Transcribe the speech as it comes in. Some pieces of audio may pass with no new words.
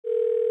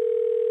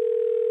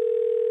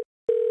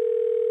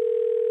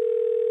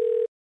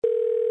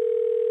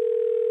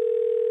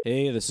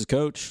Hey, this is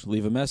Coach.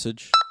 Leave a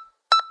message.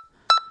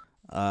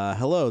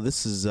 Hello,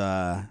 this is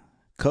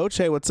Coach.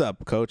 Hey, what's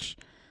up, Coach?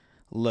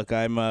 Look,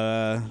 I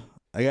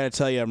gotta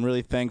tell you, I'm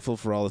really thankful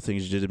for all the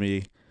things you did to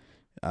me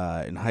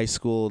in high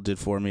school, did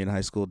for me in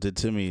high school, did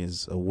to me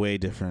is a way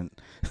different,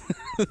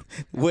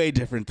 way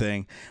different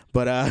thing.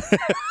 But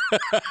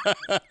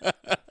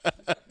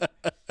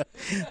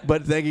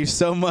but thank you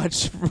so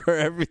much for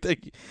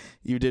everything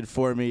you did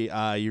for me.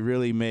 You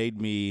really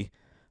made me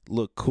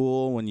look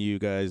cool when you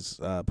guys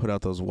put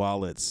out those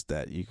wallets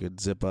that you could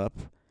zip up,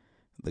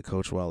 the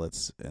Coach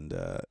wallets, and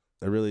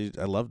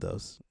I love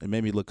those. It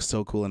made me look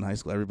so cool in high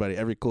school.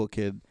 Every cool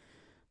kid,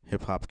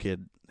 hip hop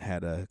kid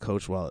had a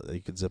Coach wallet that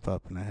you could zip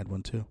up, and I had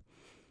one too.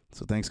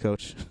 So thanks,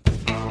 Coach.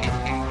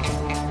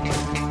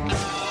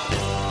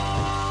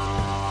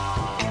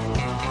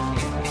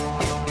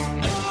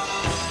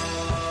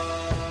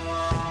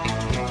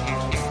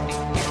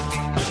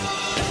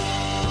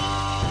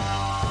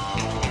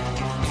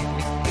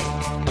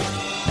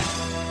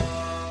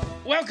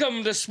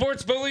 Welcome to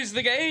Sports Bullies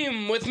the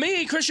Game with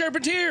me, Chris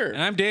Charpentier.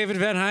 I'm David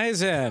Van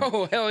Huysen.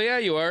 Oh, hell yeah,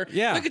 you are.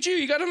 Yeah. Look at you.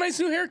 You got a nice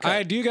new haircut.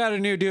 I do got a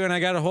new do, and I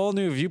got a whole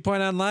new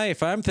viewpoint on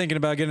life. I'm thinking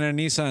about getting a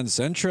Nissan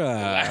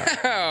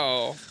Sentra.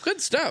 Wow.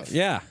 Good stuff.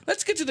 Yeah.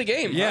 Let's get to the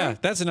game. Yeah, Huh?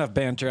 that's enough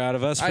banter out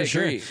of us for I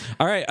sure. agree.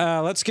 All right,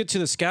 let's get to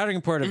the scouting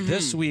report of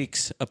this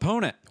week's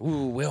opponent.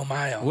 Ooh, Will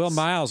Miles. Will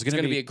Miles. It's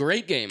going to be a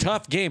great game.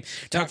 Tough game.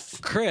 Tough.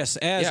 Now, Chris,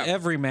 as Yeah.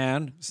 every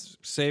man,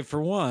 save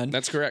for one.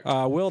 That's correct.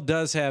 Will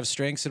does have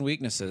strengths and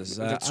weaknesses.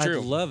 That's true.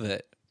 I'd love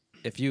it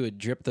if you would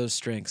drip those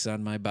strengths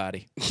on my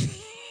body.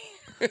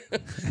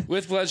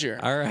 With pleasure.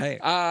 All right.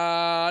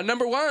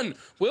 Number one,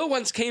 Will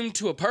once came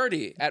to a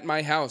party at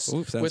my house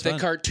Ooh, sounds with fun. a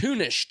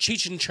cartoonish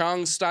Cheech and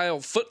Chong style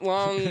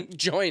foot-long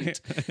joint.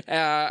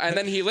 And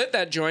then he lit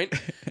that joint,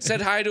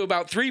 said hi to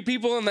about 3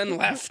 people, and then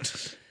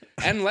left.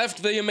 And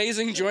left the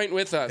amazing joint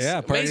with us.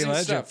 Yeah, party amazing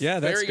legend. stuff. Yeah,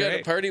 that's very good.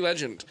 great. A party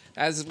legend,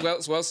 as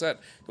well said.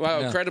 Wow,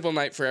 Yeah. incredible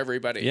night for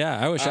everybody. Yeah,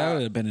 I wish I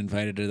would have been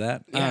invited to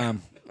that. Yeah,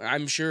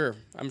 I'm sure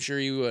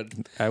you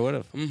would. I would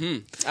have.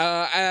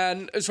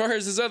 And as far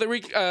as his other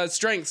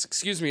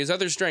his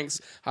other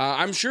strengths,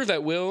 I'm sure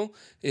that Will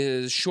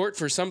is short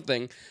for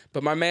something,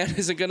 but my man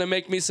isn't going to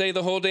make me say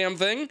the whole damn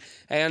thing,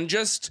 and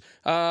just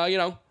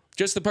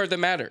the part that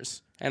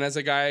matters. And as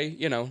a guy,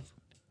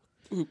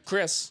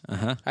 Chris,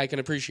 I can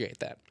appreciate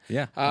that.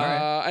 Yeah. All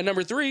right. And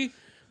number 3,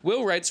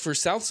 Will writes for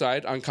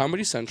Southside on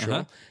Comedy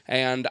Central,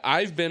 and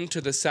I've been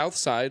to the South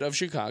Side of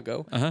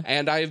Chicago,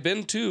 and I've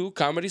been to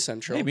Comedy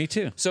Central. Hey, me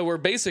too. So we're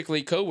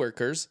basically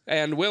coworkers,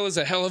 and Will is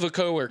a hell of a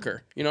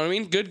coworker. You know what I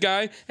mean? Good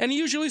guy, and he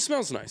usually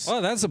smells nice.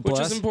 Oh, that's a plus.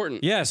 Which is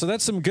important. Yeah, so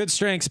that's some good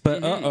strengths,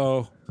 but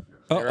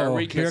There are here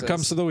weaknesses.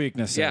 comes to the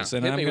weaknesses, Yeah,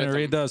 and hit I'm me going to with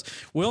read them. those.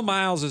 Will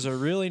Miles is a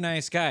really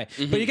nice guy,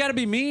 but you got to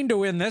be mean to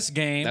win this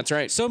game. That's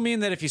right. So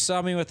mean that if you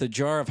saw me with a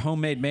jar of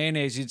homemade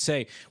mayonnaise, you'd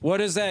say,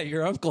 "What is that?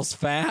 Your uncle's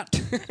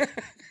fat?"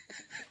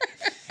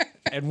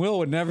 And Will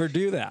would never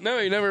do that. No,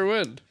 he never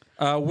would.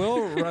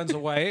 Will runs a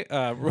wife.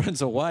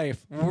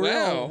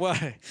 Wow.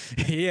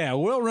 Yeah,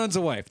 Will runs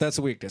a wife. That's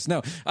a weakness.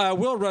 No,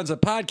 Will runs a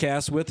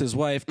podcast with his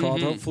wife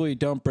called Hopefully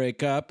Don't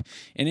Break Up.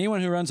 And anyone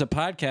who runs a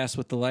podcast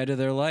with the light of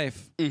their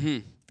life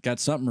got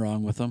something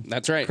wrong with them.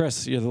 That's right.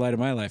 Chris, you're the light of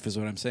my life is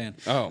what I'm saying.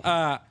 Oh.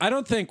 I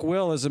don't think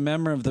Will is a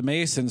member of the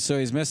Masons, so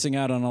he's missing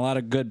out on a lot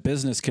of good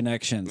business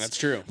connections. That's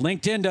true.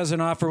 LinkedIn doesn't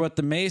offer what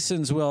the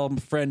Masons will,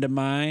 friend of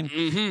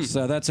mine.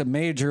 So that's a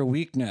major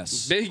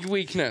weakness. Big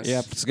weakness.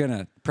 Yep, it's going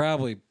to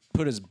probably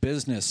put his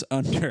business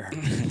under.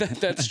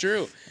 That's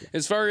true.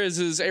 As far as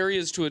his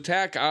areas to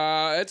attack,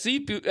 it's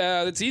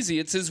easy.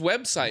 It's his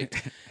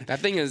website. That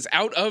thing is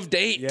out of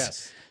date.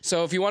 Yes.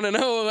 So if you want to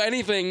know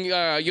anything,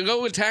 you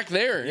go attack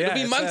there. It'll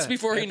be it months says-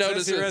 before he it says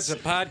notices. He runs a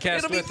podcast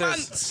It'll be with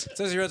months. it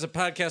says he runs a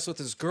podcast with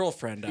his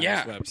girlfriend on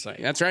Yeah, his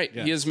website. that's right.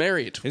 Yeah. He is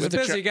married. He's a with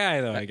busy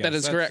guy, though, I guess. That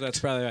is correct. That's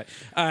probably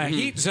right.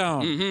 Heat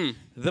Zone.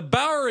 The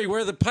Bowery,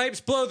 where the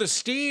pipes blow the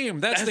steam.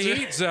 That's the right.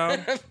 Heat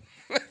Zone.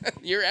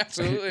 You're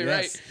absolutely Yes.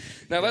 right.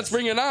 Now let's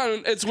bring it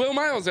on. It's Will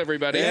Miles,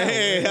 everybody.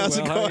 Hey, how's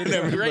it Well, how going, you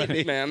doing? everybody?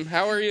 Great, man.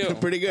 How are you?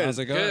 Pretty good. How's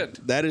it going? Good.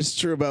 That is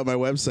true about my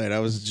website. I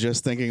was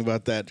just thinking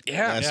about that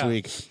last Yeah.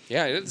 week.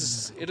 Yeah, it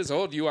is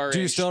old. You are. Do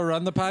you still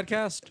run the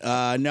podcast?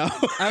 No.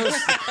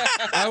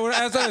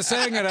 As I was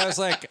saying it, I was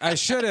like, I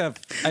should have.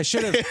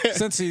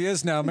 Since he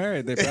is now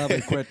married, they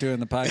probably quit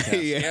doing the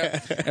podcast. Yeah.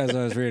 As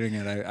I was reading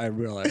it, I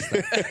realized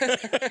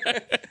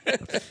that.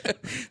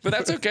 But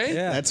that's okay.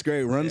 Yeah. That's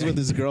great. Runs with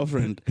his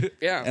girlfriend.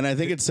 Yeah. And I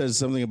think it says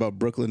something about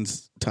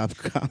Brooklyn's top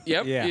comedy.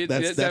 Yep. Yeah. It,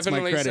 That's it my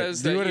definitely credit.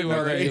 says You that wouldn't you know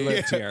are. that you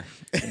lived here.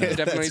 It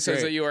definitely That's says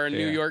great. that you are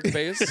New Yeah. York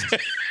based,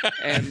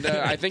 and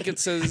I think it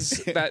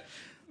says that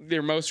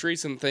their most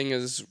recent thing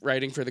is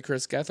writing for the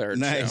Chris Gethard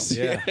Nice.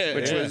 show, Yeah.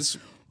 which was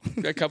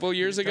a couple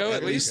years ago,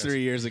 at least.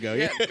 3 years ago.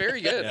 Yeah,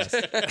 very good.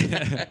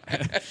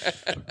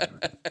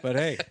 But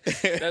hey,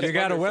 you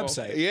got a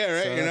website. Yeah,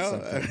 right. So You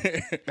that's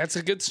know, That's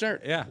a good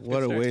start. Yeah.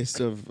 what a waste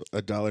of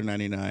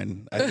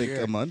 $1.99. I think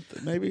a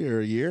month, maybe, or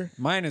a year.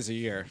 Mine is a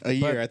year. A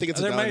year. But I think it's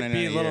there might $1.99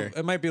 be a a little. year.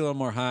 It might be a little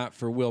more hot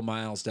for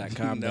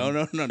WillMiles.com. No,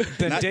 not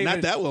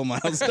David- that Will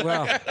Miles.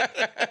 Well,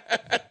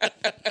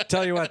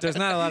 tell you what, there's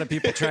not a lot of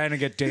people trying to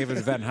get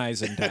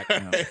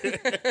DavidVenHuysen.com.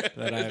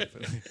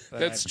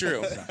 That's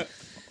true.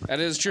 That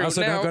is true.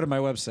 Also, now, don't go to my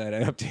website.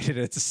 I updated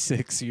it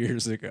 6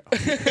 years ago.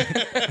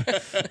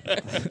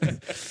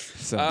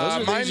 So Those are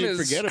mine things you is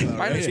forget about,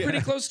 mine right? is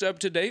pretty close to up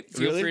to date.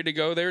 Feel Really? free to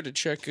go there to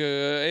check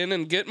in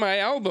and get my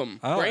album.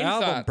 Brain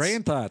Thoughts.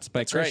 Brain Thoughts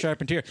by Chris right.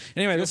 Charpentier.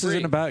 Anyway, this free.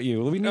 isn't about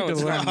you. We need No, to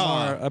it's learn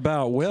not. more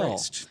about Will.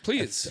 Christ,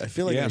 please. I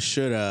feel like Yeah. I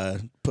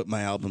should put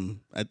my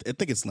album. I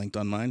think it's linked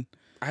on mine.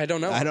 I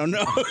don't know. I don't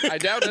know. I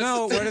doubt it.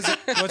 No, what is it?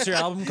 What's your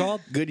album called?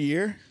 Good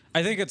year.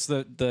 I think it's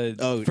the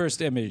Oh,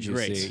 first image you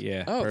great. see.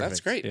 Yeah. Oh,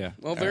 that's perfect. great. Yeah.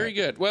 Well, very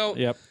good. Well,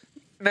 Yep.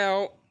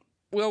 now,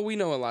 Will, we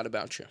know a lot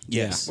about you.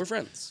 Yes. We're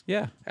friends.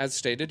 Yeah. As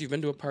stated, you've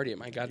been to a party at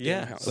my goddamn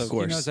Yeah. house. So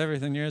course. he knows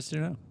everything there is to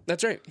know.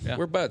 That's right.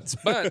 We're buds.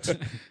 But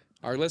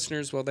our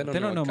listeners, well, they don't They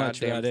don't know a much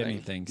goddamn about thing.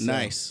 anything. So.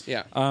 Nice.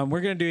 Yeah.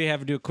 We're gonna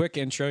do a quick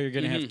intro. You're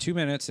gonna have 2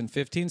 minutes and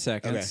 15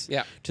 seconds Okay.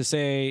 Yeah. to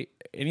say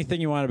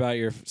anything you want about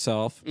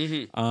yourself.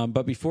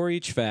 But before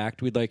each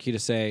fact, we'd like you to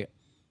say,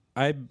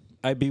 "I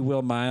be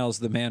Will Miles,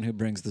 the man who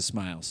brings the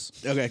smiles."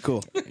 Okay,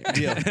 cool.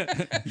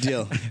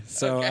 Deal.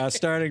 So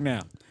starting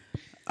now.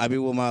 I be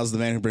Will Miles, the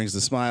man who brings the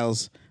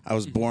smiles. I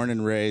was born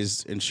and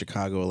raised in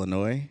Chicago,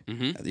 Illinois.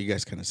 You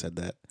guys kind of said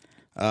that.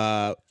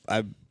 I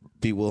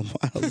be Will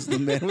Miles, the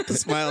man with the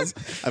smiles.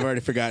 I've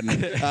already forgotten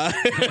it.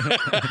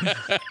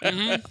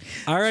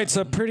 All right,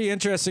 so pretty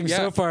interesting Yeah,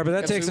 so far, but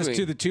that takes us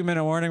absolutely. to the 2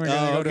 minute warning. We're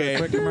going to go to okay. a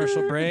quick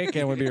commercial break,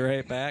 and we'll be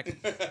right back.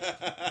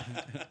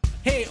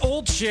 Hey,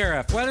 old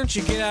sheriff, why don't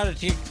you get out of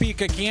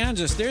Topeka,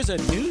 Kansas? There's a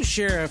new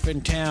sheriff in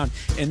town,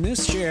 and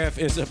this sheriff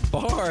is a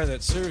bar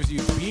that serves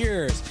you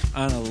beers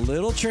on a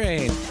little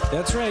train.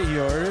 That's right,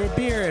 you order a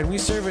beer, and we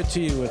serve it to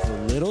you with a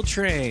little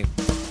train.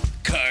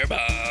 Car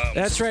bombs.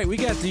 That's right, we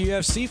got the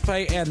UFC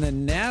fight and the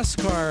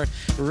NASCAR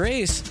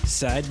race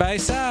side by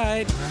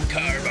side.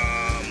 Car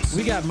bombs.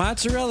 We got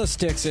mozzarella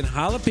sticks and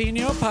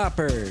jalapeno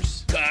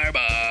poppers. Car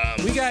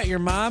bombs. We got your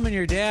mom and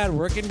your dad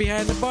working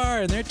behind the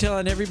bar, and they're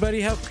telling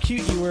everybody how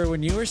cute you were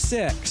when you were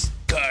 6.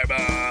 Car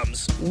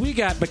bombs. We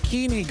got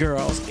bikini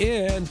girls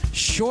in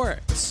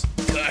shorts.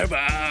 Car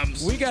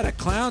bombs. We got a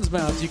clown's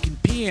mouth you can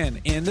pee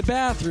in the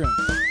bathroom.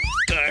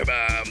 Car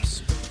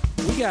bombs.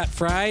 We got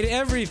fried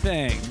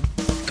everything.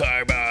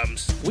 Car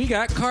bombs. We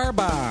got car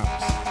bombs.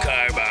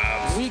 Car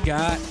bombs. We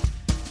got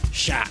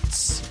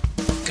shots.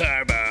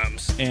 Car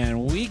bombs.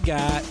 And we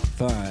got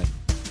fun.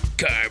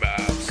 Car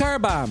bombs. Car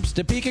bombs,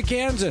 Topeka,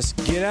 Kansas.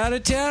 Get out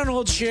of town,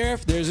 old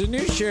sheriff. There's a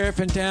new sheriff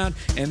in town,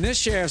 and this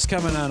sheriff's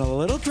coming on a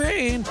little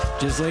train,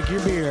 just like your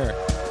beer.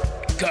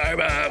 Car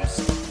bombs.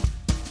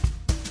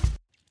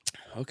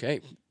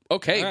 Okay.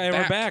 Okay. All right,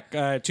 we're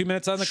back. 2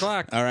 minutes on the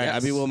clock. All right, Yes. I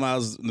be Will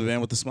Miles, the man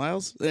with the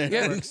smiles. Yeah,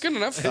 good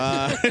enough.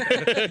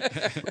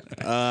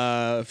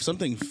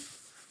 Something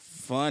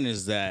fun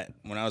is that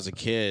when I was a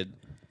kid,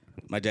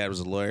 my dad was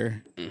a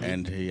lawyer,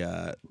 and he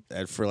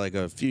for like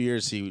a few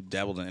years he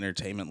dabbled in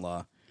entertainment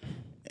law,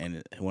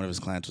 and one of his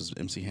clients was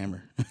MC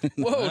Hammer.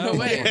 Whoa, no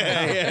way.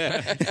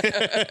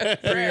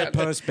 Brad.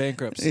 Post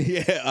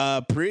bankruptcy. Yeah,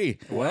 pre.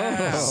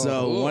 Wow.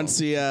 So Cool. once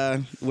he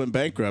went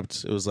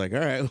bankrupt, it was like, all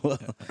right, well,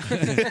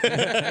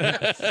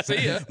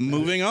 See ya.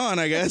 moving on,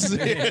 I guess.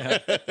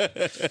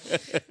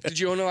 Did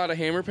you own a lot of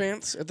Hammer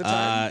pants at the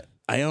time?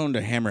 I owned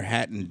a Hammer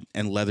hat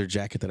and leather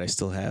jacket that I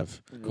still have.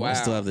 Wow. I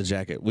still have the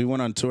jacket. We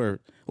went on tour.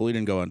 Well, we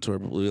didn't go on tour,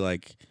 but we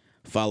like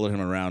followed him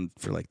around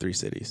for like 3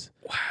 cities.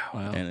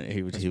 Wow. And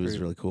he was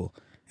really cool.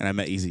 And I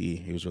met Eazy-E.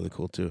 He was really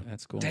cool too.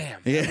 That's cool.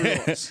 Damn. Yeah.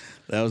 that rules.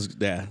 That was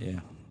Yeah.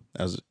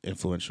 That was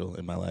influential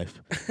in my life.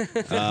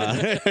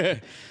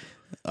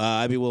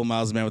 I be Will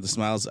Miles, the man with the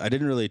smiles. I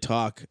didn't really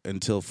talk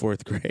until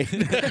 4th grade.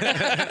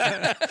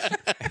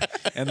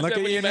 And look at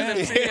When you you met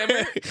now. MC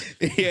Hammer?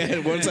 Yeah,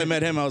 once I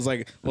met him, I was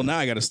like, well, now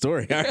I got a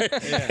story. All right.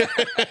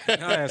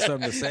 Now I have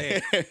something to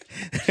say.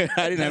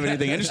 I didn't have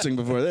anything interesting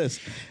before this.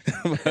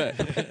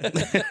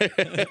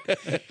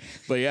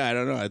 But yeah, I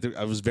don't know.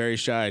 I was very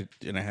shy,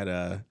 and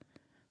I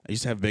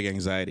used to have big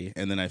anxiety,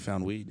 and then I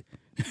found weed.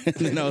 And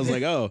then I was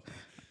like, oh.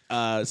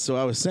 So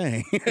I was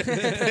saying.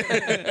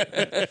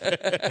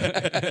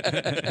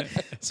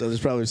 So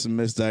there's probably some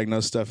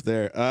misdiagnosed stuff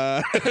there.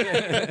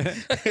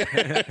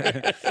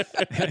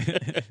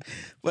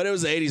 But it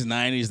was the 80s,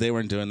 90s. They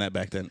weren't doing that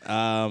back then.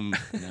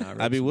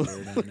 I be Will.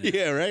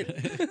 Yeah,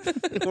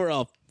 right? We're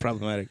all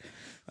problematic.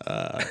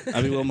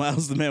 I be Will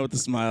Miles, the man with the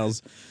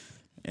smiles.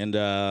 And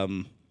I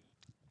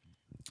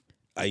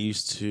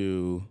used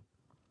to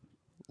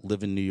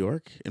live in New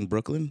York, in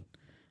Brooklyn.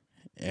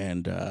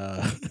 And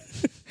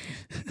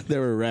there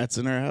were rats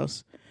in our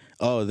house.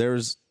 Oh, there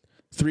was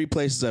 3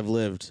 places I've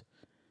lived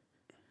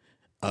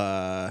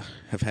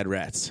have had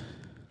rats.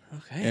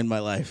 Okay. in my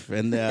life,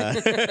 and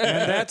And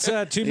that's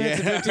 2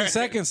 minutes and 15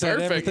 seconds. That's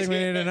Perfect. everything we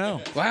need to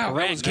know. Wow, that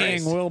Rat was King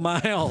nice. Will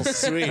Miles.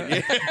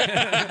 sweet.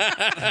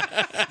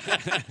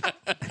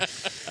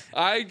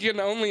 I can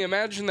only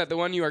imagine that the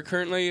one you are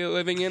currently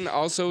living in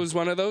also is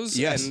one of those.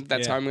 Yes. And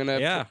that's Yeah. how I'm gonna.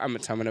 Yeah.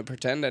 That's how I'm gonna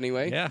pretend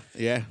anyway. Yeah.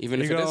 Yeah, Even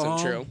You if it go isn't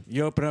home, true.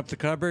 You open up the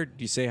cupboard.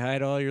 You say hi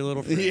to all your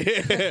little friends.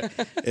 yeah.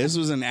 This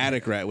was an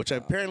attic rat, which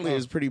apparently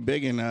is pretty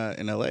big in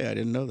LA. I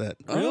didn't know that.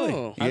 Really?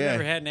 Oh. I've Yeah.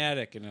 never had an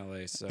attic in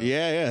LA. So.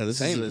 Yeah. This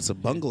Same. it's a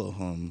bungalow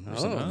home. or Oh,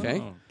 something. okay.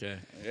 Oh,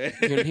 okay.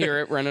 You can hear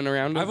it running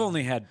around. I've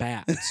only had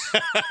bats.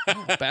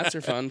 Bats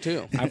are fun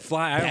too. I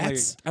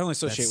Bats? I only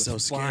associate That's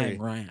with so flying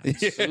scary.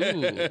 rats.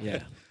 Ooh,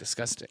 Yeah.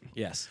 disgusting.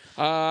 Yes.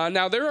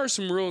 Now there are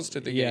some rules to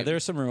the Yeah. game.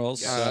 There's some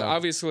rules.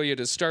 Obviously, it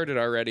has started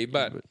already,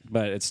 but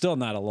but it's still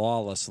not a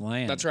lawless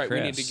land. that's right. We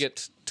need to Chris.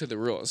 get to the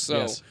rules. So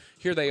Yes.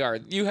 here they are.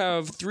 You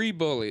have 3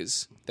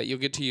 bullies that you'll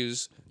get to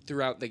use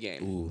throughout the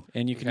game.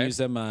 And you can Okay. use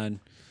them on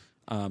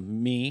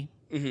me,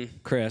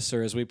 Chris,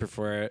 or as we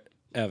prefer it,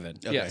 Evan.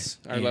 Yes,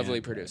 our And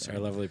lovely producer. Our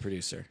lovely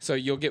producer. So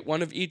you'll get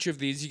one of each of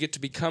these. You get to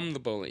become the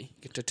bully.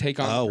 You get to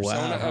take on Oh, the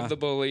persona wow. of the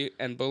bully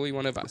and bully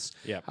one of us.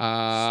 Yep.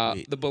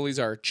 The bullies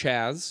are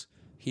Chaz.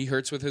 He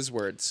hurts with his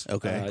words.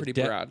 Okay. Pretty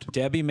De- broad.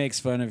 Debbie makes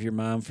fun of your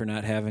mom for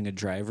not having a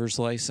driver's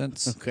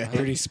license. Okay.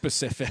 Pretty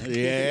specific.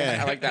 Yeah.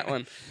 I like that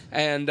one.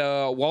 And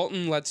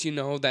Walton lets you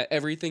know that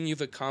everything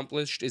you've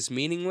accomplished is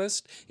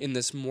meaningless in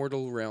this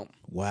mortal realm.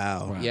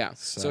 Wow. Yeah.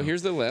 So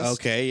here's the list.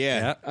 Okay.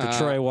 Yeah. Yeah, the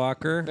Troy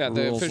Walker Yeah,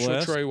 the rules official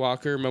list. Troy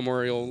Walker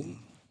Memorial.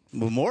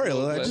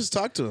 Memorial. I List. just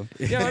talked to him.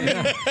 Yeah, I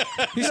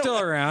mean, He's still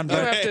around, you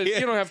don't but, have to, you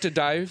don't have to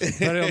dive. but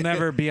he'll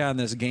never be on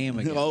this game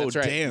again. Oh That's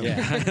right. damn.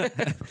 Yeah.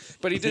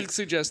 But he did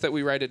suggest that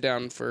we write it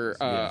down for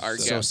our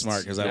guests. So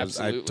smart because I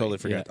Absolutely. totally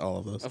forgot Yeah. all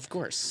of those. Of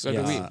course. So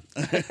Yeah.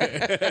 do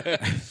we.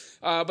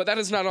 But that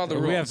is not all the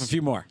rules. We have a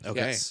few more.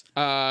 Okay.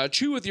 Yes.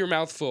 Chew with your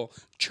mouth full.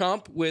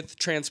 Chomp with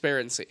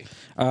transparency.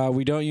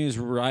 We don't use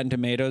Rotten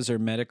Tomatoes or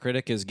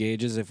Metacritic as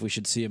gauges if we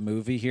should see a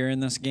movie here in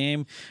this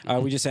game.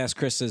 We just asked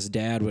Chris's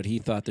dad what he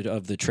thought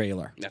of the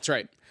trailer. That's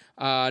right.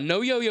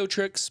 No yo-yo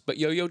tricks, but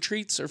yo-yo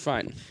treats are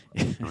fine.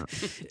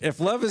 If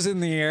love is in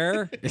the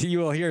air, you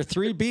will hear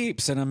 3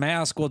 beeps and a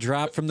mask will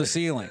drop from the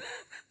ceiling.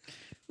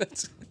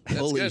 That's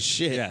Holy good.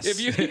 shit. Yes. If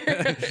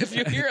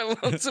you hear a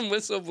lonesome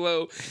whistle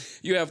blow,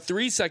 you have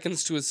 3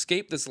 seconds to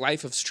escape this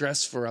life of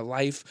stress for a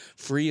life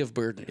free of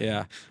burden.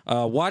 Yeah.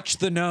 Watch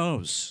the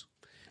nose.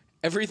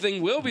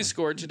 Everything will be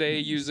scored today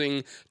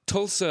using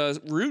Tulsa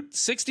Route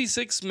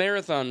 66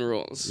 marathon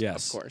rules.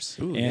 Yes. Of course.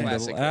 And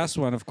Classic. the last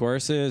one, of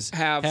course, is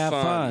Have fun.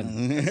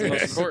 fun. The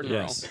most important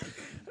Yes.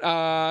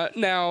 rule.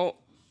 Now,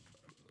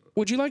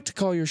 would you like to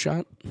call your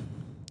shot?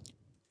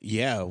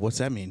 Yeah. What's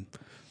that mean?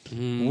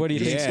 What do you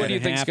think? Yeah. What do you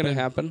think's going to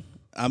happen?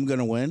 I'm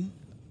gonna win.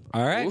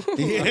 All right.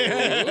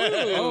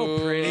 Oh,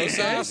 pretty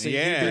saucy.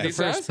 Yeah. You'd be the Pretty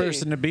first saucy.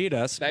 person to beat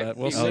us, That but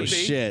we'll he see. would Oh, be.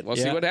 shit. We'll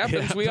Yeah. see what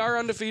happens. Yeah. We are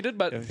undefeated,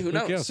 but who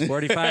knows?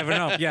 45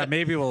 and 0. Yeah,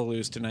 maybe we'll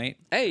lose tonight.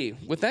 Hey,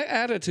 with that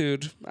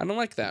attitude, I don't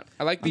like that.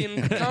 I like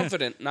being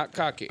confident, not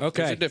cocky.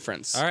 Okay. There's a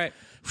difference. All right.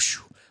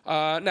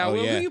 Now, Will,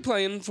 who yeah. are you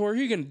playing for? Who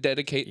are you going to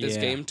dedicate this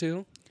Yeah. game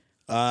to?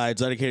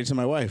 It's dedicated to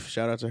my wife.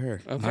 Shout out to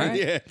her. Okay. right.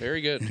 Yeah. Very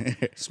good.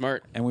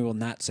 Smart. And we will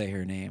not say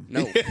her name.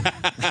 No.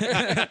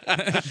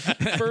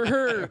 For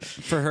her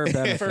For her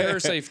benefit. for her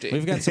safety.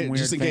 We've got some weird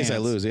Just in case I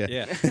fans. lose, yeah.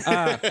 Yeah.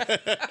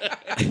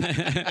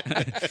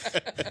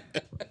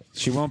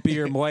 She won't be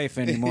your wife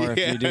anymore if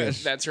you do.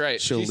 That's right.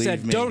 She'll She leave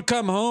said, me. "Don't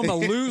come home, a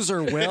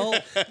loser will."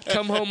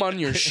 Come home on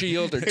your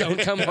shield or don't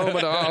come home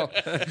at all.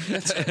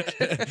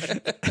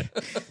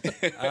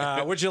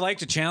 Would you like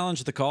to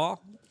challenge the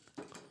call?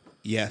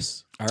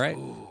 Yes. All right.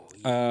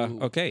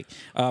 Okay.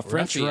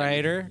 French Ruffian.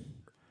 writer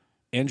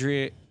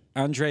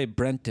Andre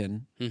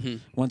Breton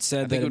once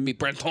said I think that it would be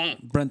Brenton.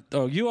 Brent.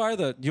 Oh, you are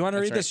the. You want to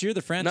read right. this? You're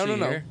the French. No.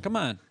 here. Come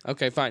on.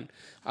 Okay, fine.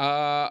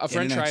 A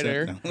French an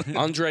writer, accent,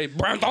 Andre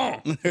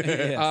Breton,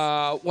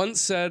 Yes.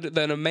 once said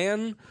that a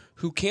man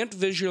who can't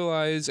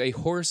visualize a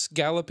horse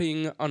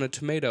galloping on a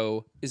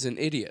tomato is an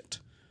idiot.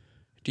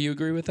 Do you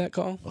agree with that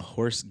call? A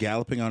horse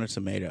galloping on a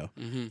tomato.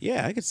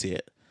 Yeah, I could see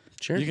it.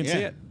 Sure. You can see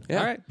Yeah. it. Yeah.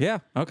 All right. Yeah.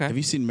 Okay. Have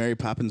you seen Mary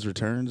Poppins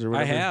Returns or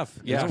whatever? have,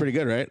 yeah. That's pretty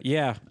good, right?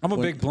 Yeah. I'm a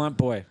big Blunt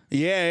boy.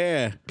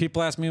 Yeah.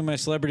 People ask me who my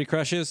celebrity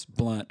crush is.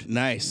 Blunt.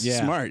 Nice.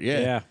 Yeah. Smart. Yeah.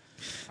 Yeah.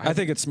 I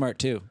think it's smart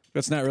too.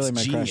 That's not really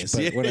my genius.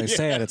 crush, but when I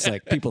say it, it's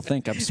like people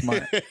think I'm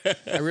smart.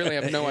 I really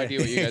have no idea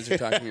what you guys are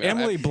talking about.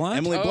 Emily Blunt.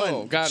 Emily Oh,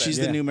 Blunt. got it. She's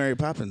Yeah. the new Mary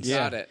Poppins.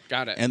 Got it.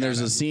 And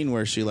there's a scene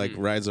where she like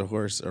rides a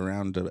horse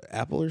around an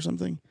apple or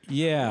something,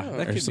 Yeah,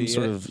 that or could some be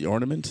sort it. of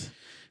ornament.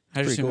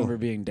 I just pretty cool. remember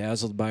being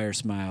dazzled by her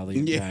smile the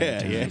entire Yeah,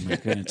 time. yeah. I'm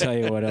not going to tell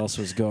you what else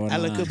was going on.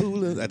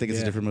 Alakabula. I think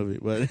it's a different movie,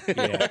 but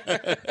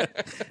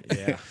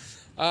Yeah.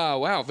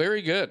 wow,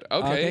 very good.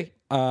 Okay.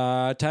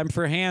 Okay. Time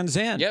for hands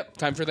in. Yep.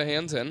 Time for the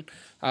hands in.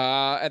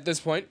 At this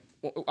point,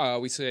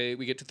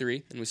 we get to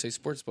 3 and we say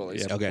sports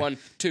bullies. Okay. 1,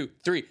 2,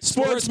 3.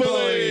 Sports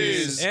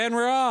Bullies! And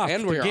we're off.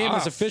 And the we're game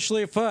off. is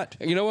officially afoot.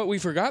 You know what we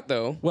forgot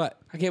though? What?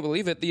 I can't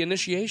believe it. The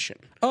initiation.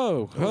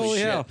 Oh, holy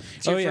shit. hell.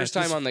 It's your yeah, first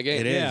time on the game.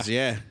 it is.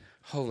 Yeah.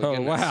 Holy Oh,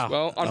 goodness. wow.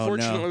 Well, no.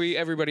 unfortunately,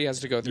 everybody has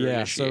to go through Yeah,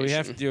 initiation. so we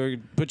have to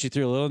put you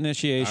through a little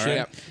initiation. All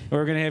right. What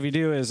we're going to have you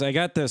do is I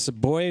got this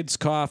Boyd's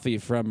coffee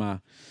from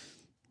a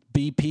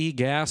BP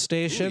gas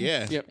station. Ooh,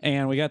 yeah. Yep.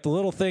 And we got the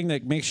little thing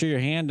that makes sure your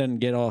hand doesn't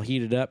get all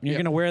heated up. And you're Yep.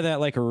 going to wear that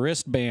like a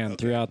wristband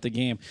throughout the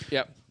game.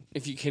 Yep.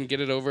 If you can get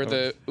it over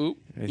the you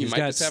He's might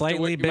got just have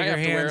slightly to, you might bigger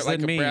have to wear hands it like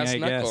than a me, brass I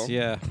knuckle. guess.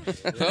 Yeah.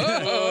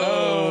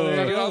 Oh,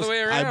 got it all the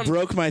way I around.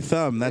 broke my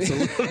thumb. That's a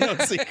little no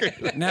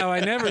secret. No, I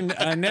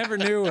never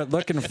knew what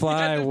Looking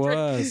Fly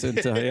was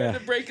until He had to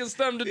break his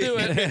thumb to do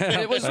it.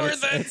 It was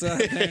worth it. It's on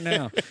there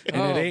now,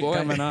 and Oh, it ain't boy.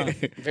 coming off.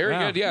 Very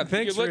Wow. good. Yeah.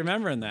 Thanks You for look-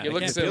 remembering that. you I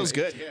look can't silly. Feels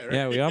good. Yeah, right.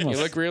 Yeah, we almost.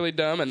 You look really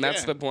dumb, and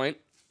that's Yeah. the point.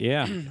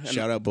 Yeah.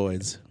 Shout out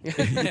Boyd's.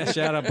 Yeah,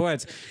 shout out,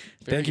 boys.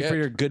 Thank you for good.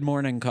 your good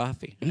morning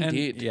coffee. And-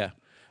 Indeed. yeah.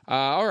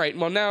 All right.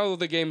 Well, now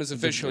the game is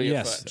officially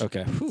Yes. afoot.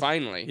 Okay. Whew.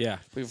 Finally. Yeah.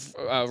 We've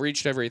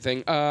reached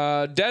everything.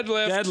 Deadlift.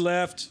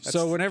 Deadlift.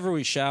 So whenever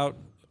we shout,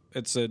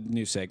 it's a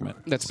new segment.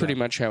 That's pretty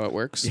much how it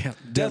works. Yeah.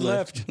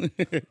 Deadlift.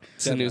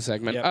 It's a new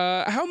segment. Yep.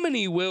 How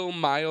many Will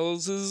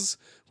Mileses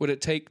would it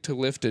take to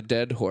lift a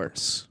dead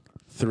horse?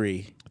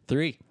 3.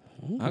 3.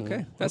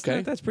 Okay.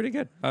 That's pretty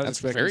good. I was That's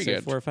expecting very to say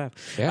good. 4 or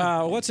 5.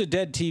 Yeah. What's a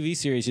dead TV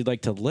series you'd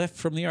like to lift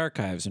from the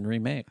archives and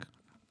remake?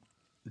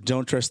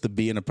 Don't trust the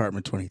bee in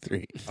apartment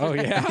 23. Oh,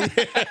 yeah?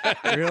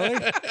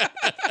 Really?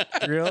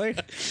 Really?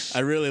 I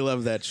really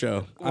love that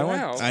show.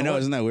 Wow. I know,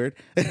 isn't that weird?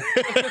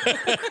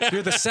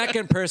 You're the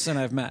second person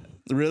I've met.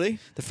 Really?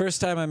 The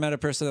first time I met a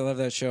person that loved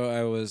that show,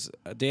 I was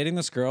dating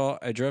this girl.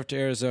 I drove to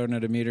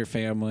Arizona to meet her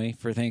family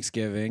for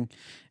Thanksgiving.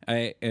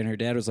 And her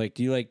dad was like,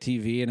 "Do you like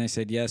TV?" And I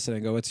said, "Yes." And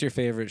I go, "What's your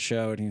favorite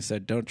show?" And he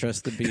said, "Don't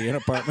Trust the Bee in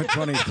Apartment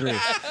 23.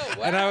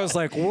 And I was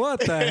like, "What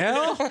the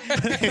hell?"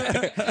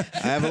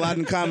 I have a lot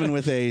in common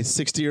with a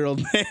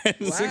 60-year-old man.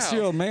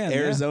 60-year-old man.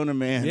 Arizona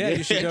man. Yeah,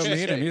 you should go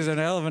meet him. He's a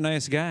hell of a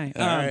nice guy.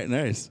 All right,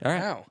 nice. All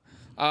right.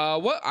 Wow.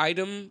 What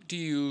item do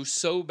you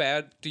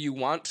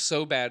want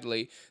so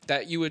badly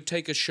that you would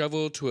take a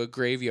shovel to a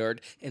graveyard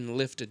and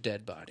lift a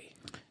dead body?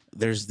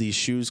 There's these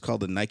shoes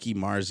called the Nike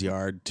Mars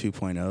Yard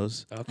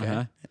 2.0s. Okay.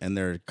 Uh-huh. And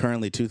they're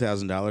currently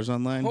 $2,000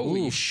 online.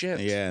 Holy shit.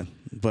 Yeah,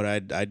 but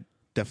I'd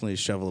definitely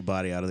shovel a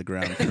body out of the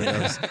ground for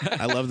those.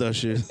 I love those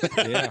shoes.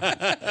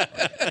 Yeah.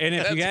 And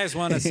if you guys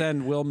want to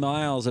send Will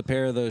Miles a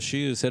pair of those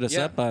shoes, hit us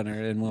Yeah. up on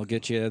her, and we'll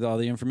get you all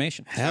the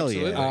information. Hell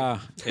yeah.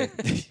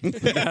 Absolutely.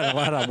 We got a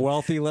lot of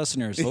wealthy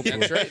listeners,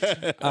 hopefully. That's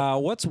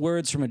right. What's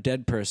words from a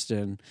dead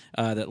person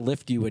that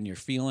lift you when you're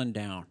feeling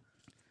down?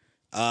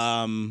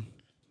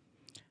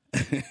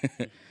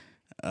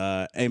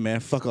 Hey man,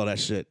 fuck all that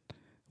shit.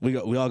 We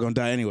all gonna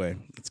die anyway.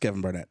 It's Kevin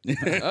Barnett. Oh,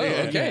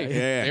 okay.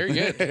 Yeah. Very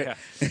good.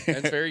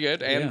 That's very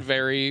good and Yeah.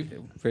 very,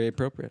 Very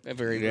appropriate.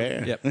 very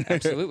good. Yeah. Yep.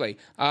 Absolutely.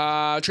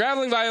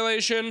 Traveling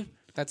violation.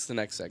 That's the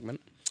next segment.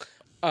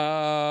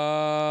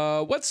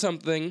 What's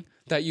something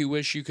that you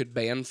wish you could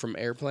ban from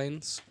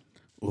airplanes?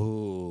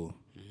 Ooh.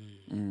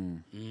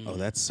 Oh,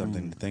 that's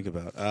something to think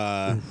about.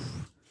 That's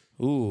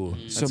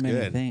So many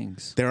good.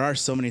 things. There are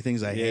so many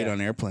things I hate Yeah.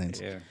 on airplanes.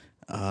 Yeah.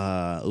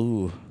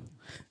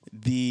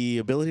 The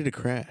ability to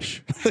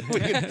crash.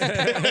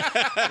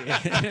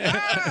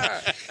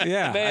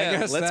 Yeah. Man, I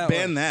guess Let's that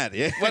ban one. that.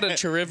 Yeah. What a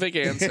terrific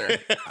answer.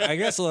 I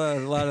guess a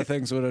lot of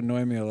things would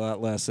annoy me a lot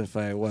less if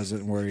I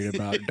wasn't worried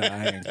about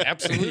dying.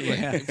 Absolutely.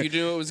 Yeah. If you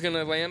knew it was going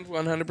to land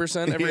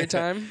 100% every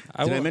time,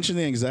 Did I mention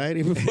the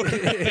anxiety before?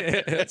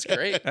 that's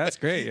great. That's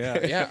great.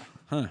 Yeah.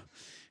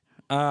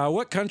 Yeah.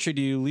 What country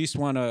do you least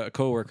want a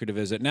coworker to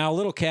visit? Now, a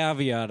little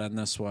caveat on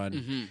this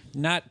one: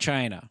 not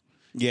China,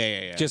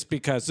 yeah. just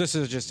because this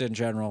is just in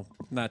general,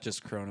 not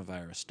just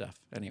coronavirus stuff.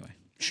 Anyway,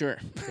 Sure.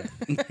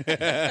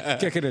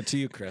 kicking it to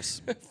you,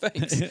 Chris.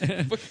 Thanks.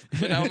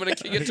 But now I'm going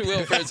to kick it to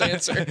Will for his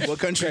answer. What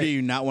country do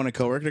you not want a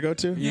coworker to go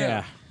to?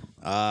 Yeah.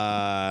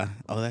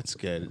 That's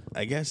good.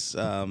 I guess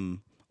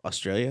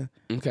Australia.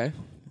 Okay.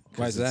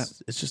 Why is that?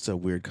 It's just a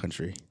weird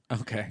country,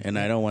 Okay. and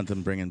I don't want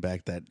them bringing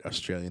back that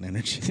Australian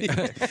energy. You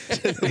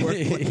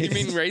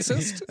mean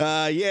racist?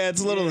 Yeah, it's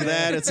a little of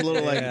that. It's a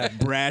little like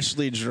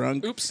brashly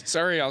drunk. Oops.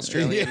 Sorry,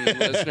 Australian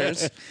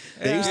listeners.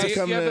 They used to You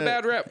come. have to, a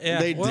bad rep. Yeah.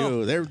 They well,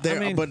 do. They're I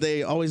mean- but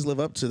they always live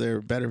up to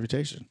their bad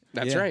reputation.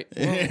 That's Yeah. right.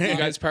 You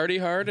guys party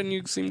hard and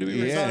you seem to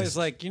be It's Yeah. always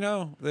like,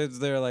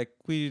 they're like,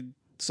 we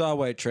saw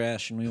white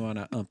trash and we want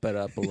to ump it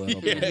up a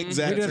little bit.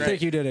 Exactly. We didn't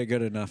think you did it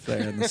good enough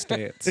there in the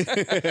States.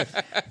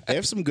 They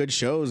have some good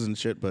shows and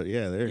shit, but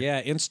yeah, they're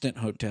Yeah, Instant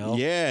Hotel.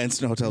 yeah.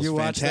 Instant Hotel's You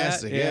watch that?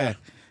 fantastic. Yeah. Yeah,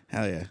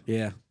 hell yeah.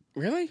 Yeah.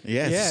 Really?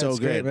 Yeah, it's Yeah, so it's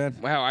good. great, man.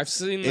 Wow, I've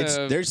seen It's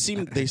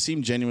the. they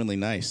seem genuinely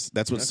nice.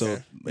 That's what's so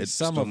it's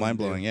Some so of them mind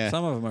blowing. do. Yeah,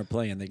 Some of them are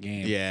playing the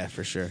game. yeah,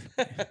 for sure.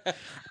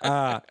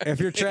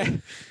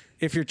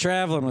 If you're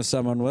traveling with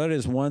someone, what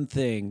is one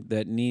thing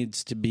that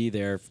needs to be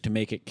there to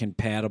make it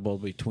compatible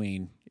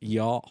between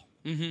y'all?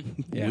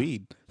 Mm-hmm. Yeah.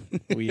 Weed.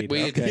 Weed.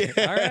 Weed. Okay.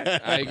 All right.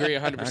 I agree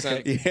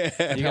 100%.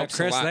 Yeah, You got Helps a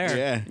Chris lot. there.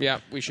 yeah. Yeah,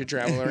 we should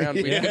travel around.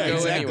 We could go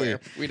exactly. anywhere.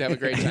 We'd have a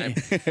great time.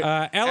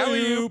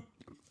 Alley-oop.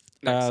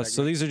 Next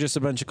So these are just a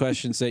bunch of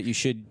questions that you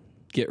should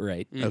get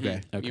right.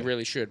 Okay. You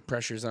really should.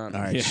 Pressure's on.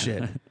 All right. Yeah.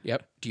 Shit.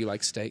 Yep. Do you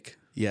like steak?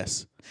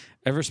 Yes.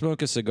 Ever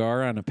smoke a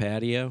cigar on a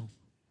patio?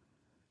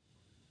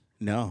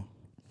 No.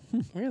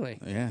 Really?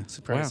 Yeah.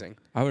 Surprising.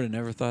 I would have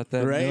never thought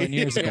that Right? a million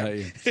years about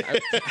you.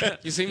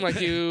 You seem like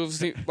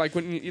like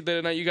when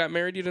the night you got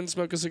married, you didn't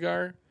smoke a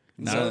cigar.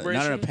 Not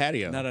Celebration? on a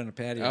patio. Not on a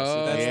patio.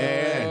 Oh, See,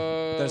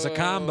 that's there's a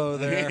combo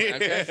there.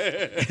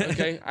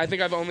 Okay. I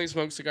think I've only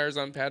smoked cigars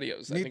on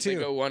patios. I Me think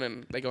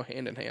too. they go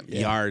hand in hand.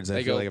 Yards. I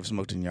They feel go- like I've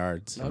smoked in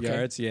yards. Okay.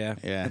 Yards, yeah.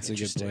 Yeah. That's a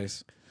good Interesting.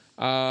 place.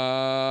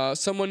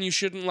 Someone you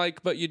shouldn't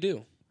like, but you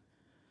do.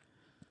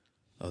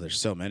 Oh, there's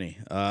so many.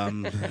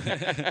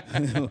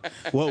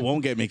 What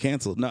won't get me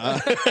canceled? No.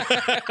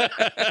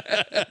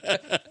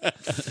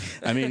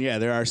 I mean, yeah,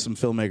 there are some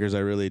filmmakers I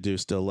really do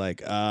still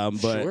like. But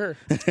Sure.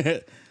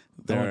 I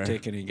there won't are-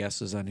 take any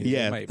guesses on who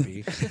Yeah. it might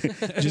be.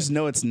 just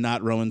know it's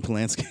not Roman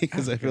Polanski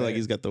because I feel like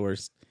he's got the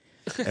worst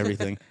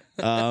everything.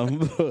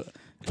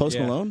 Post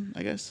Yeah. Malone,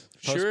 I guess.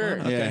 Post Sure.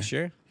 Malone? Okay, Yeah.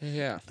 sure.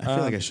 Yeah. I feel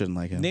like I shouldn't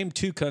like him. Name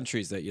 2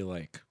 countries that you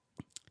like.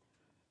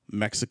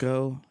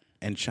 Mexico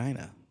and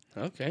China.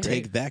 Okay.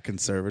 Take that,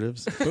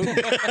 conservatives. Boom.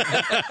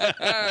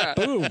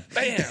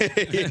 Bam.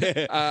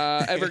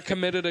 Ever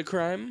committed a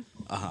crime?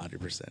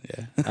 100%,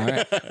 yeah. All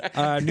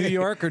right. New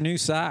York or New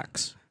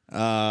Socks?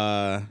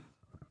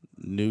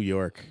 New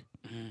York.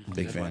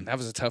 Big Good fan. one. That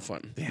was a tough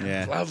one.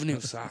 Yeah. Love new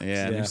socks.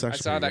 Yeah, Yeah. New Socks I are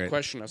saw pretty that great.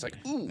 question. I was like,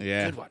 ooh,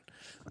 Yeah. good one.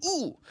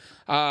 Ooh.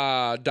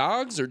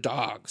 Dogs or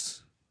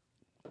dogs?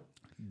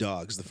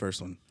 Dogs, the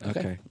first one.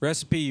 Okay.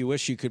 Recipe you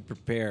wish you could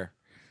prepare.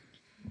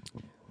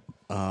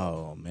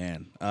 Oh,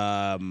 man.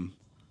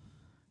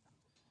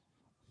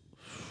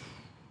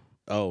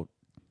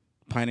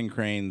 Pine and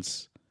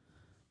Crane's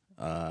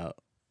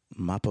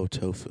Mapo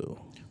Tofu.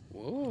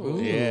 Whoa.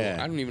 Yeah.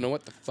 I don't even know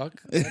what the fuck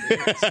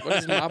that is. What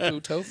is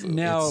Mapu tofu?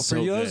 Now, It's for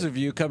so those good. of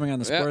you coming on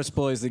the Yeah. Sports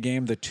Boys, the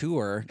game, the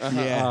tour,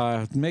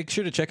 Yeah. make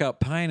sure to check out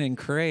Pine and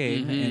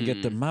Crane and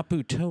get the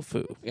Mapu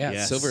Tofu. Yeah,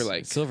 Yes. Silver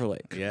Lake. Silver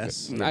Lake.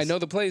 Yes. I know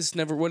the place.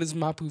 Never. What is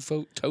Mapu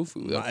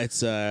tofu? Though?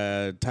 It's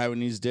a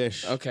Taiwanese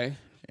dish. Okay.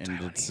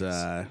 And it's,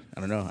 I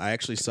don't know. I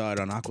actually saw it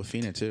on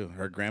Aquafina, too.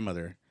 Her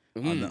grandmother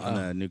on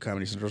the new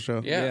Comedy Central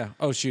show. Yeah.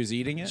 Oh, she was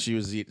eating it? She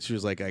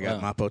was like, I got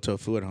Mapo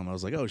Tofu at home. I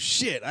was like, oh,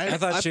 shit. I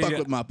thought she- fuck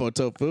with Mapo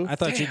Tofu. I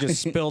thought she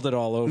just spilled it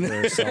all over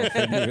herself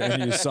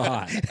and you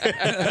saw it.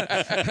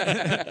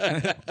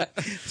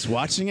 was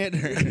watching it.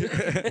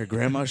 Her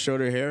grandma showed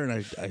her hair, and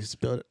I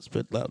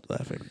spit out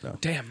laughing. No.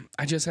 Damn.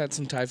 I just had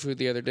some Thai food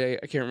the other day.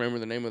 I can't remember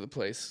the name of the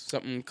place.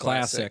 Something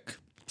classic.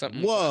 Classic.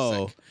 Something Whoa.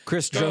 classic.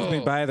 Chris drove me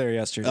Oh. by there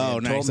yesterday Oh,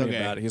 and told nice, me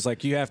okay. about it. He's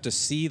like, you have to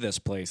see this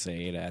place I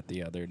ate at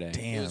the other day. It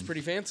Damn. was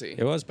pretty fancy.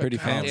 It was pretty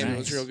God fancy. damn, it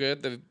was Nice. real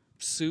good. The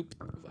soup,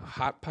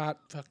 hot pot,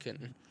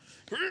 fucking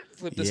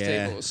flip this Yeah.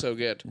 table. It was so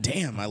good.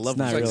 Damn, I love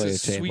not when It's like really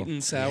this a table. sweet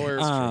and sour.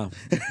 Uh, oh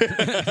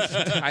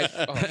I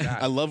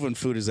god, love when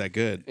food is that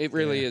good. it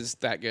really is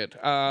that good.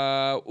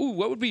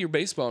 What would be your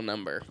baseball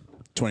number?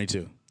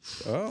 22.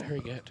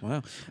 Very good.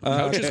 wow.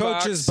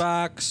 Coach's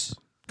box.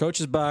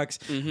 Coach's box.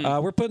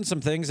 Mm-hmm. We're putting some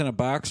things in a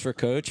box for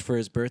Coach for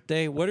his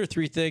birthday. What are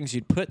 3 things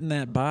you'd put in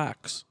that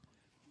box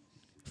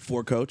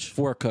For Coach,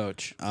 for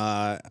Coach?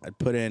 I'd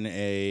put in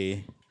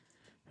a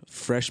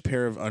fresh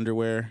pair of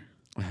underwear.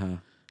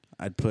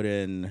 I'd put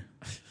in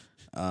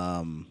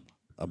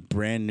a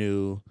brand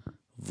new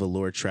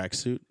velour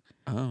tracksuit.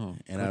 Oh.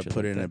 And I'd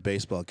put in a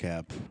baseball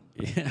cap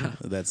Yeah.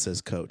 that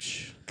says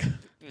Coach.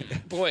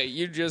 Boy,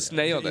 you just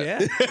nailed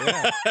it.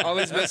 Yeah. All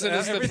he's missing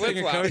is the Everything flip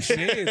a flop. coach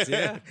needs,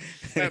 yeah.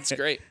 That's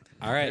great.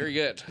 All right. Very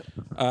good.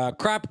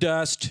 Crop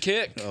dust.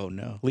 Kick. Oh,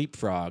 no.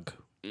 Leapfrog.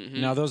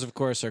 Now, those, of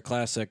course, are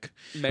classic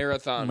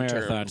Marathon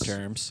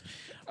terms.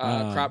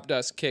 Crop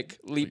dust, kick,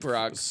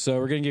 leapfrog. So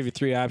we're going to give you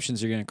 3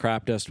 options. You're going to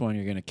crop dust one,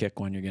 you're going to kick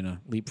one, you're going to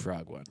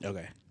leapfrog one.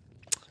 Okay.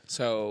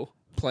 So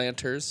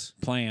planters,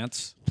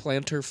 Plants.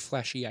 plantar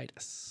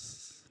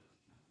fasciitis.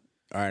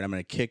 All right, I'm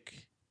going to kick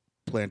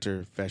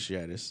plantar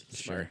fasciitis.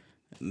 Sure.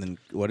 And then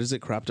what is it?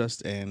 Crop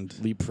dust and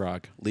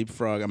Leapfrog.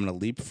 leapfrog. I'm going to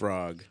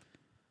leapfrog.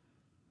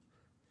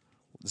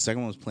 The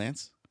second one was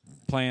plants?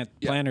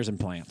 Planters and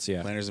plants,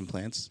 yeah. Planters and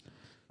plants.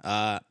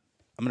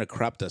 I'm going to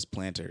crop dust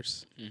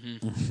planters.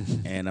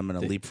 And I'm going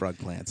to leapfrog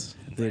plants.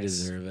 They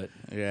deserve it.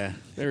 Yeah.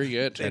 Very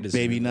good. And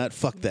baby nut,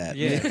 fuck that.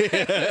 Yeah.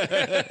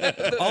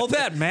 All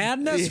that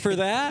madness for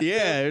that?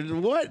 Yeah,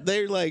 what?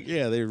 They're like,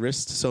 they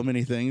risked so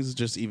many things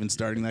just even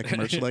starting that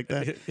commercial like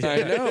that.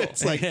 I know.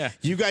 It's like,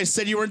 you guys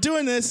said you weren't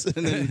doing this.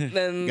 And then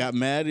Then got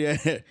mad. Yeah.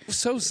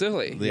 so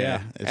silly.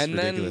 Yeah. It's and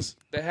ridiculous.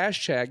 then the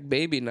hashtag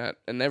baby nut,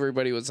 and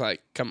everybody was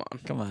like, "Come on,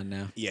 Come on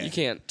now. Yeah. you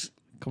can't."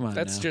 Come on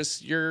That's now.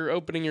 just you're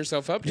opening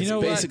yourself up. To You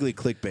know some- what? Basically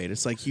clickbait.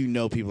 It's like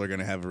people are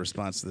going to have a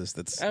response to this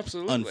that's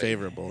Absolutely.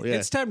 unfavorable. Yeah.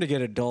 It's time to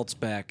get adults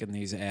back in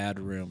these ad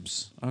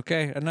rooms.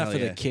 Okay? Enough Hell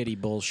of yeah. the kiddie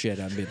bullshit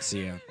I've been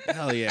seeing.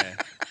 Hell yeah.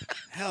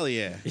 Hell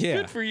yeah. Yeah.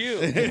 Good for you.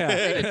 Yeah.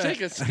 Way to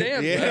take a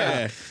stand.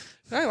 Yeah.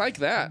 I like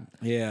that.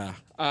 Yeah.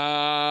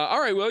 All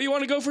right, Will, you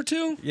want to go for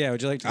 2? Yeah,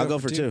 would you like to I'll go go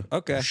for 2.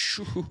 Okay.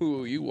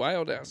 Shoo, you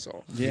wild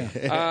asshole.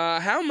 Yeah.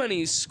 How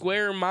many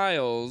square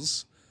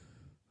miles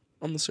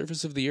on the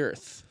surface of the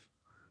Earth?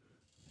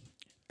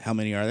 How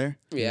many are there?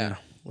 Yeah.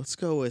 Let's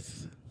go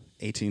with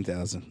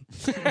 18,000.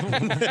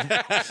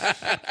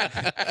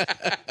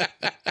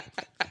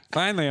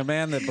 Finally, a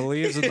man that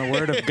believes in the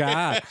word of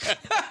God.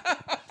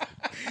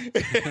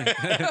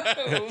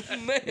 Oh,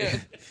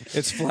 man.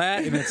 It's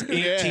flat and it's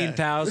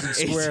 18,000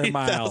 square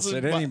miles. 18,000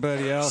 And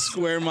anybody else,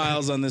 square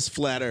miles on this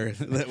flat earth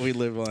that we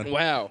live on.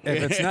 Wow.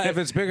 if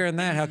it's bigger than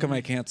that, how come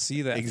I can't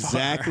see that?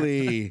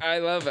 Exactly. I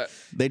love it.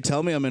 They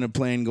tell me I'm in a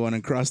plane going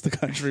across the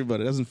country, but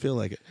it doesn't feel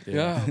like it.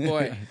 Oh,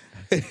 boy.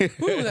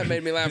 Ooh, that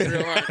made me laugh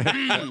real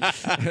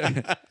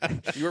hard.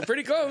 You were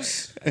pretty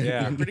close.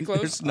 Yeah. You were pretty close.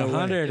 There's no way.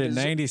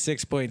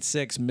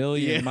 196.6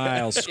 million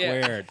miles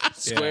squared. Yeah.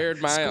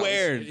 Squared miles.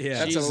 Squared. Yeah.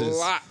 That's Jesus. a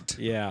lot.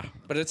 Yeah.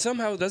 But it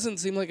somehow doesn't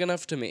seem like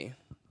enough to me.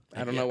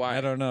 I don't know why.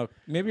 I don't know.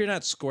 Maybe you're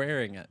not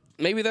squaring it.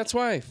 Maybe that's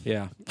why.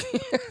 Yeah.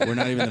 We're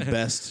not even the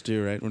best,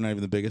 too, right? We're not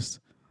even the biggest.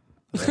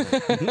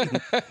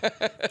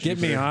 Get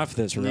me off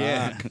this rock.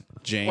 Yeah.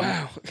 Jane.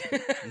 Wow.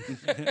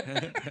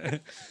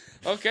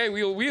 Okay,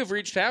 we have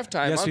reached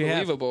halftime. Yes, we have.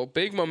 Unbelievable.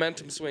 Big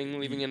momentum swing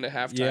leading into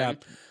halftime.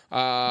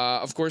 Yeah.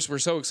 Of course, we're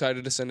so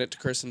excited to send it to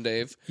Chris and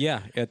Dave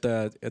Yeah, at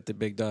the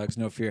Big Dogs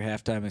No Fear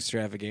halftime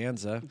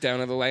extravaganza.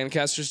 down at the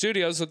Lancaster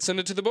Studios. Let's send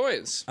it to the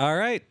boys. All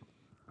right.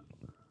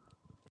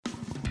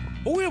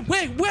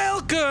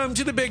 Welcome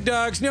to the Big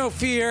Dogs No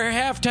Fear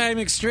halftime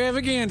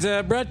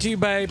extravaganza, brought to you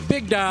by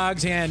Big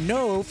Dogs and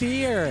No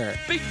Fear.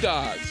 Big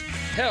dogs.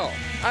 Hell,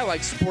 I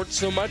like sports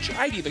so much,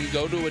 I'd even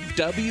go to a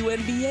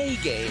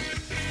WNBA game.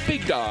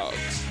 Big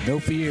dogs. No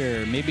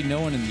fear. Maybe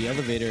no one in the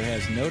elevator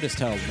has noticed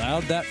how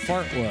loud that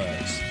fart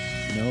was.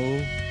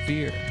 No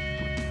fear.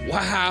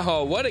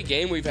 Wow, what a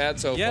game we've had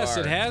so Yes,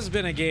 far. it has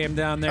been a game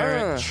down there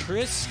at Uh.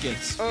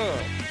 Triscuits.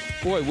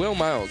 Boy, Will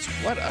Miles,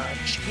 what a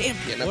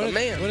champion of a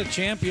man. What a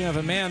champion of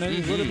a man.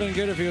 It would have been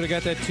good if he would have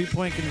got that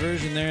 2-point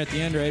conversion there at the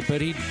end, right?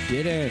 But he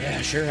didn't.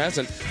 Yeah, sure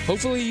hasn't.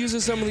 Hopefully he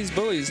uses some of these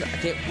bullies. I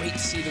can't wait to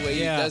see the way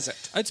he does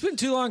it. It's been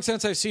too long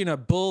since I've seen a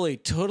bully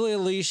totally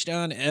unleashed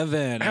on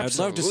Evan. I'd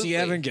love to see Absolutely.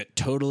 Evan get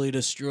totally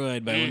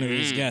destroyed by one of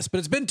these guests, but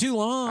it's been too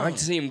long. I like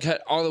to see him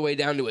cut all the way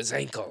down to his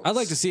ankles. I'd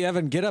like to see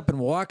Evan get up and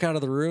walk out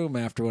of the room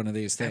after one of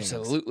these things.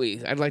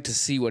 Absolutely. I'd like to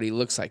see what he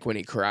looks like when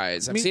he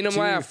cries. I've Me seen him too.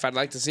 laugh. I'd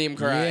like to see him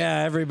cry.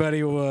 Yeah, everybody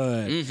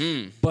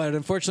would. But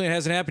unfortunately, it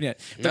hasn't happened yet.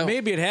 But No.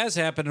 maybe it has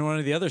happened in one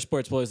of the other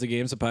Sports Boys the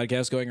Games, the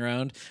podcast going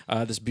around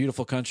this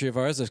beautiful country of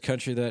ours, this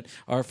country that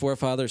our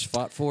forefathers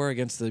fought for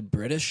against the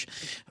British.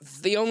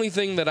 The only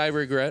thing that I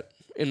regret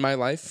in my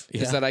life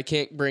Yeah. is that I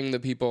can't bring the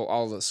people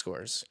all the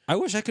scores. I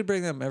wish I could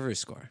bring them every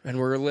score. And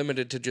we're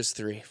limited to just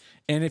 3.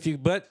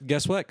 And but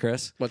guess what,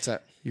 Chris? What's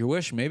that? Your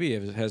wish maybe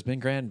has been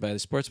granted by the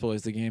Sports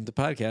Boys, the game, the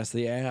podcast,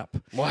 the app.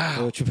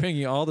 Wow. Which will bring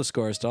you all the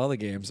scores to all the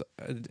games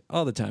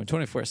all the time,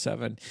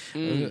 24/7.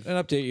 And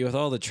update you with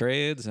all the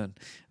trades and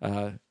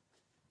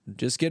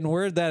just getting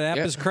word that app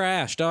has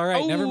crashed. All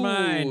right, never Oh,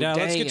 mind. Let's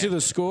dang get to it. the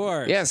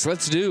score. Yes,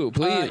 let's do,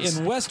 please.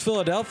 In West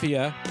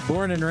Philadelphia,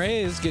 born and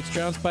raised, gets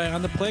trounced by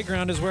On the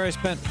Playground is where I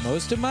spent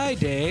most of my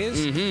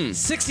days.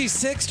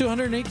 66 to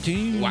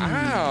 118.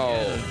 Wow.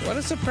 What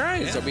a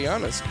surprise, I'll be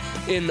honest.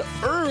 In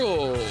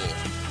Earl,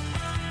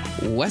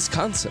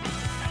 Wisconsin,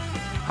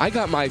 I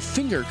got my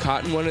finger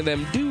caught in one of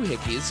them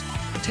doohickeys.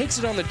 Takes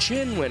it on the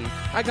chin when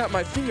I got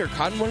my finger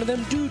caught in one of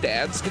them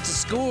doodads. Gets a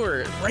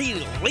score right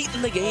late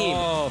in the game,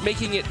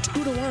 making it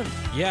 2-1.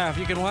 Yeah, if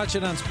you can watch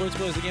it on Sports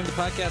Boys, the Game, the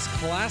podcast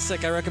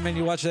classic, I recommend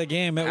you watch that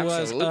game. It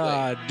Absolutely.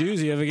 was a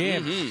doozy of a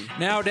game.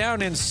 Now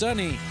down in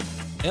sunny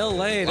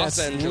L.A., Los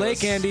that's Angeles.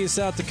 Lake Andes,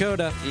 South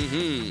Dakota.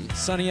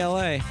 Sunny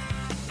L.A.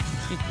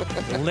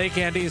 Lake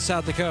Andes,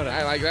 South Dakota.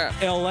 I like that.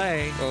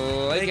 L.A.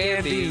 Lake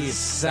Andes,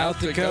 South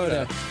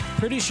Dakota.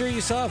 Pretty sure you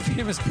saw a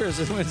famous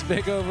person who wins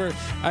big over.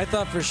 I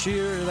thought for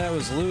sure that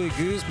was Louis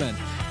Guzman.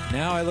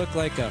 Now I look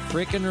like a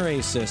freaking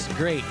racist.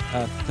 Great.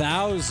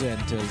 1,000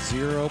 to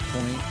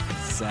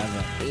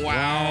 0.7.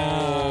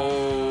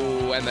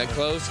 Wow. And that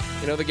close.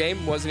 You know, the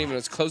game wasn't even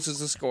as close as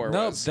the score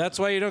No, was. that's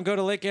why you don't go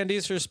to Lake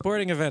Andes for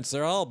sporting events.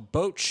 They're all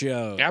boat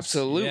shows.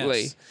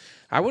 Absolutely. Yes.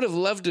 I would have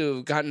loved to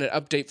have gotten an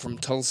update from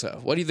Tulsa.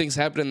 What do you think's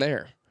happening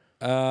there?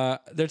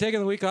 They're taking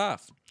the week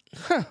off.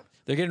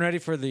 They're getting ready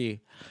for the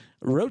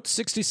Route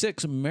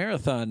 66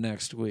 Marathon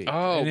next week.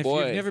 Oh, and if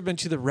boy. you've never been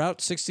to the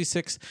Route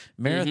 66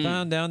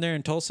 Marathon down there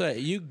in Tulsa,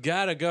 you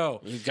gotta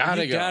go. You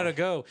gotta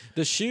go.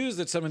 The shoes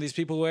that some of these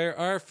people wear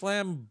are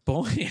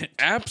flamboyant.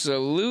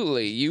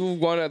 Absolutely.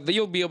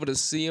 You'll be able to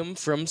see them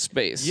from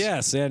space.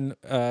 Yes, and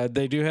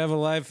they do have a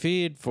live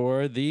feed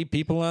for the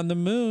people on the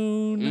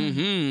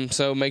moon.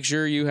 So make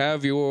sure you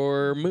have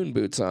your moon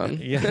boots on.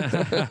 Yeah.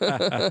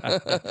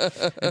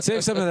 And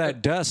save some of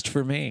that dust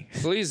for me.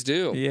 Please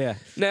do. Yeah.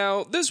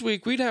 Now, this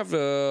week we'd have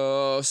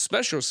a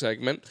special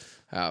segment,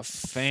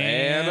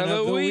 Fan of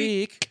the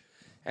Week.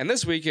 And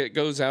this week it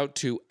goes out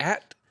to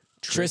at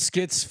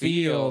Triscuits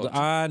Field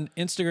on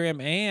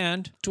Instagram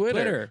and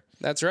Twitter.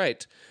 That's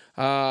right.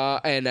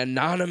 An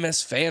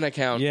anonymous fan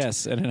account.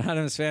 Yes, an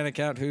anonymous fan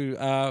account who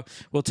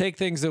will take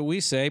things that we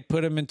say,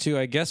 put them into,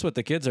 I guess, what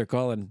the kids are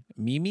calling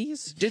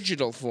memes.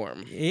 Digital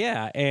form.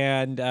 Yeah,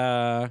 and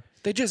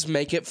They just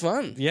make it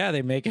fun. Yeah,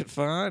 they make it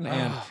fun,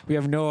 and we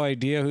have no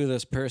idea who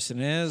this person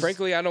is.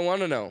 Frankly, I don't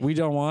want to know. We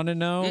don't want to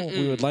know.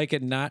 We would like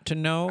it not to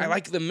know. I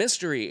like the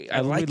mystery.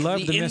 I like we love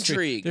the mystery.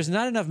 intrigue. There's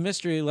not enough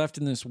mystery left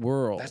in this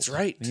world. That's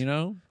right. You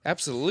know?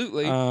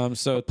 Absolutely.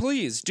 So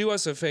Please do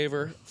us a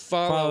favor.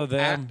 Follow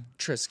them. at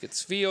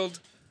Triscuits Field.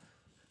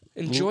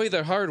 Enjoy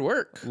their hard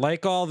work.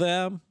 like all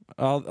them.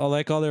 I'll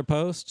like all their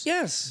posts.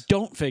 Yes.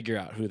 Don't figure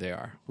out who they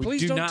are. We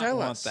Please do don't not tell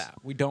want us. that.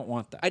 We don't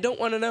want that. I don't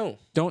want to know.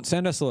 Don't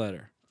send us a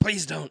letter.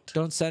 Please don't.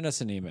 Don't send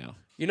us an email.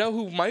 You know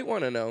who might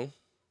want to know?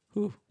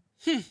 Who?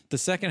 The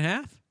second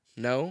half?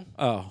 No.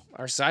 Oh.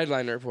 Our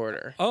sideline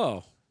reporter.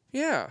 Oh.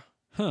 Yeah.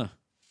 Huh.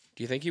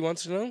 Do you think he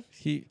wants to know?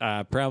 He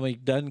probably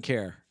doesn't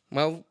care.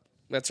 Well,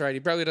 that's right. He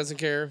probably doesn't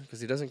care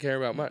because he doesn't care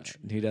about much.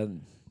 He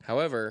doesn't.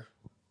 However,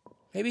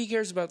 maybe he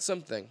cares about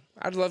something.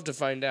 I'd love to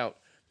find out.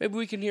 Maybe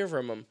we can hear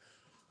from him.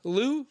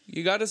 Lou,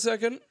 you got a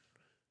second?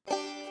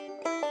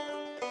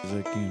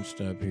 I can't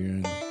stop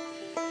hearing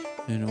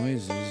the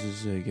noises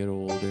as I get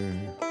older.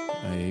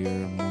 I hear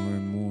them more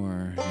and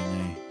more,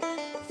 and I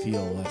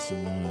feel less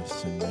and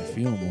less, and I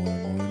feel more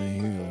and more, and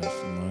I hear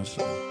less and less.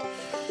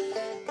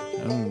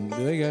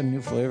 Do they got a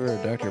new flavor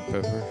of Dr.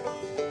 Pepper?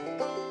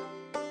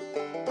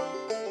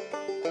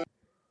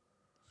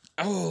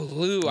 Oh,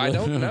 Lou, I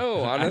don't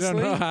know, honestly. I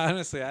don't know.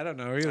 Honestly, I don't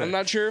know either. I'm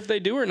not sure if they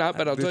do or not,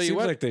 but I'll It tell you seems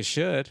what. like they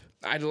should.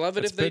 I'd love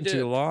it It's if they been did.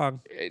 too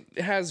long. It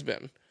has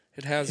been.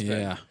 It has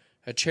been. Yeah.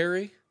 A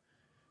cherry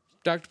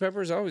Dr.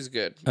 Pepper is always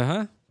good.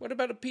 Uh-huh. What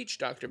about a peach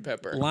Dr.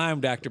 Pepper?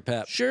 Lime Dr.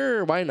 Pep.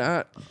 Sure, why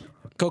not?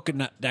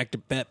 Coconut Dr.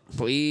 Pep.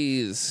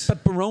 Please.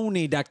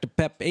 Pepperoni Dr.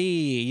 Pep. Hey,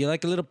 you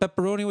like a little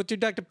pepperoni with your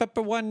Dr.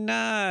 Pepper? Why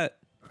not?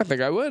 I think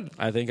I would.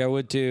 I think I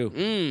would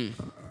too.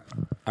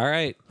 All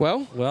right.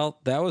 Well,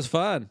 that was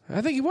fun,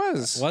 I think he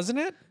was. wasn't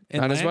it? In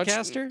Not as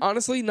Lancaster? much.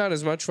 Honestly, not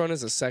as much fun as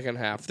the second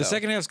half. The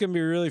second half's going to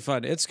be really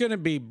fun. It's going to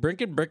be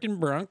Brickin'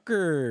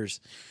 Bronkers.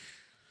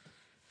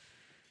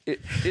 It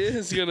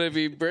is gonna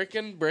be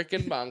Brickin'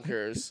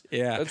 Bonkers.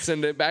 Yeah. Let's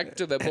send it back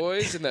to the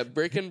boys in the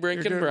Brickin'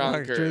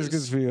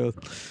 Bronkers.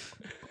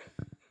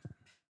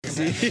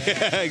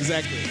 Yeah,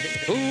 exactly.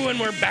 Ooh, and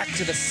we're back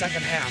to the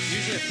second half.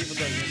 Usually if people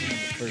don't listen in the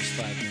first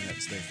 5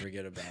 minutes, they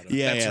forget about it.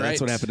 Yeah, That's that's right.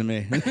 what happened to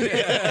me.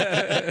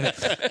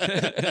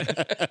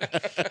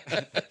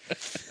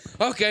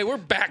 Okay, we're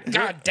back.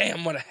 God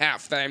damn, what a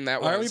half time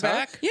that was. Are we huh?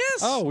 back? Yes.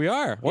 Oh, we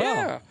are? Wow.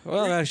 Yeah.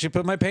 Well, I should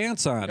put my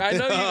pants on. I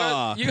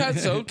know you got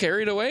so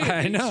carried away in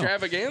I the know.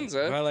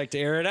 extravaganza. I like to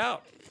air it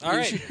out. All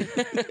right.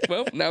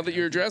 Well, now that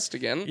you're dressed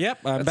again, Yep,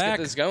 I'm let's back.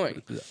 get this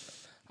going.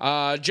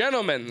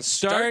 Gentlemen,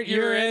 Start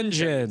your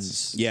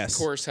engines. Yes. Of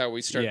course, how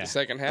we start Yeah. the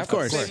second half. Of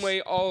course. Same way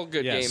all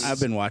good Yes. games.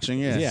 I've been watching,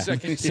 yeah. Yeah. Start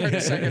the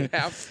second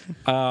half.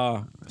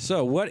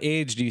 So, what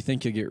age do you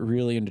think you'll get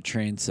really into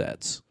train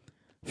sets?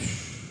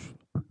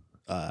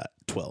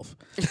 12.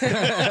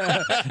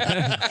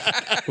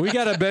 We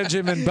got a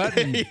Benjamin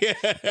Button.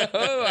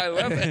 Oh, I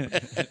love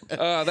it.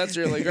 That's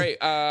really great.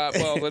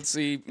 Well, let's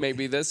see.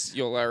 Maybe this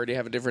you'll already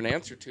have a different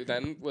answer to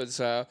then. Was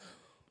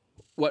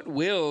what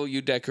will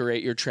you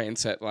decorate your train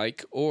set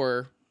like?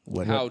 Or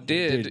how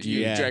did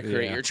you Yeah,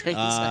 decorate your train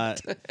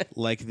set?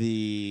 Like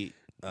the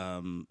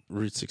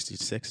Route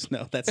 66.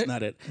 No, that's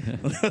not it.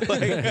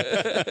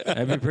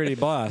 That'd be pretty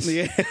boss.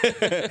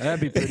 That'd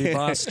be pretty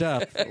boss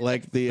stuff.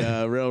 Like the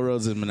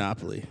railroads in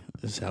Monopoly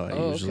is how I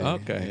usually.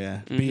 okay.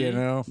 Yeah.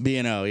 B&O,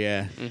 B&O,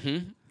 yeah.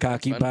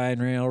 Cocky Pine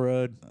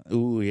Railroad.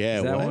 Ooh,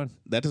 yeah. that what? one?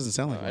 That doesn't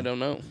sound like I one. don't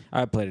know.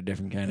 I played a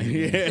different kind of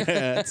game.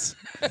 Yeah, it's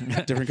a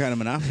different kind of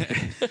Monopoly.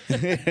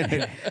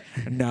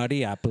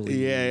 Naughtyopoly.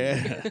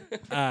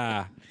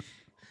 Yeah.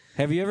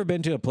 Have you ever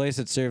been to a place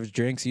that serves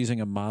drinks using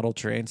a model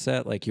train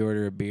set? Like you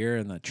order a beer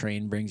and the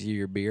train brings you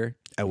your beer?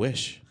 I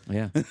wish.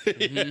 Yeah.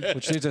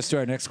 Which leads us to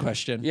our next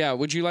question. Yeah,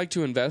 would you like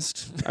to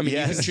invest? I mean, you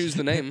Yes. can choose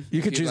the name. You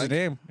if could you'd choose like. a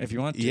name if you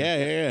want to.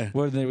 Yeah.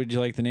 What would you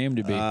like the name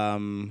to be?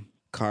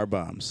 Car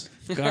bombs.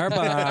 Car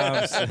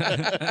bombs.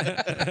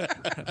 I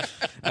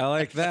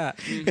like that.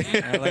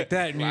 I like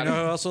that. And you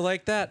know who also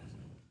like that?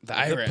 The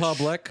Irish. The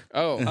public.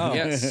 Oh,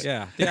 yes.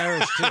 Yeah. The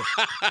Irish, too.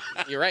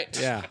 You're right.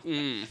 Yeah.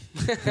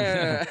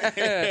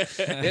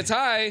 It's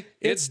high.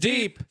 It's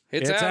deep.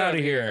 It's out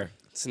of here.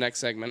 It's the next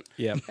segment.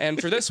 Yep. And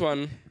for this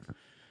one,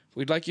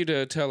 we'd like you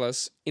to tell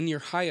us in your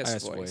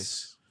highest voice,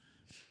 voice.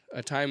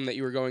 a time that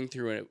you were going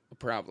through a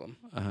problem.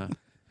 Uh-huh.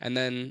 And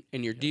then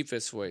in your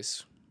deepest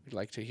voice, we'd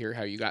like to hear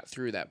how you got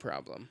through that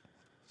problem.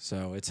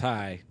 So it's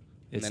high.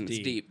 It's And then deep.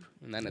 it's deep.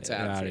 And then it's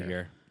Get out, out of of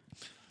here.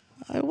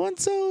 here. I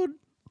once owed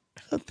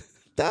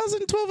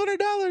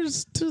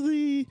 $1,200 to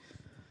the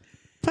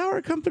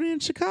power company in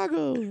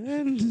Chicago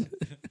and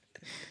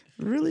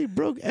really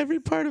broke every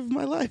part of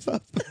my life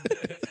up.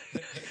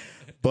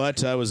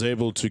 But I was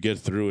able to get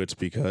through it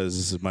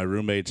because my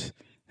roommate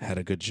had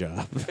a good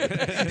job. All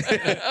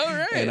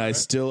right. And I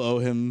still owe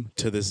him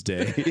to this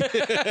day.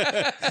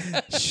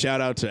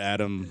 Shout out to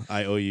Adam.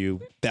 I owe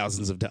you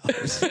thousands of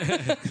dollars.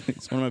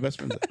 He's one of my best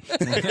friends.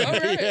 All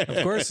right.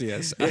 Of course he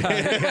is. You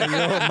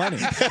owe money.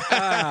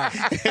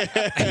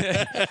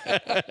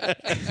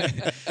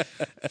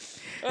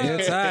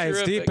 It's high,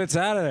 it's deep, it's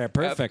out of there.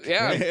 Perfect.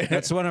 Yeah. Great.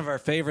 That's one of our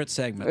favorite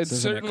segments. It's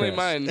isn't certainly it,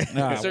 Chris?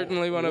 mine. It's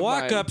certainly one of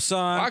mine. Walk-up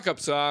song. Walk-up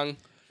song.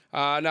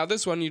 Now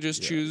this one you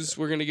just choose.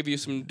 We're going to give you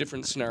some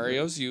different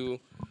scenarios. You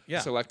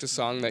select a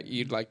song that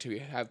you'd like to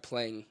have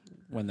playing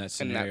When that in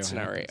scenario that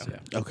scenario.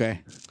 happens, yeah.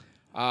 Okay.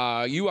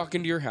 You walk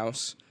into your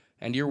house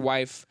and your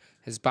wife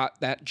has bought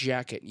that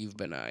jacket you've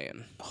been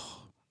eyeing.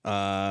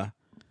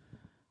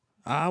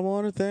 I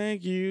want to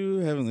thank you,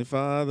 Heavenly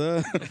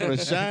Father, for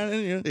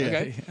shining your... Yeah.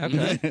 Okay.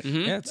 Okay.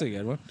 Yeah, that's a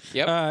good one.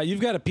 Yep. You've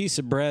got a piece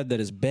of bread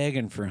that is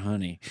begging for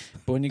honey,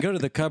 but when you go to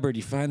the cupboard,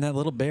 you find that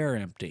little bear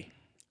empty.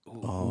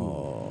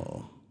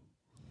 Oh.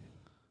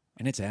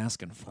 And it's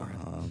asking for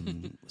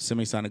it.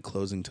 Semisonic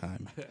closing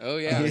time. Oh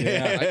yeah. I like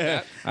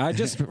that. I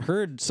just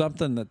heard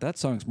something that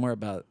song's more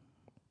about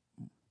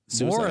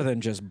more Suicide?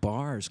 than just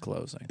bars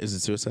closing. Is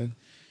it suicide?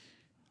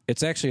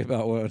 It's actually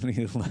about when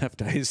he left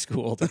high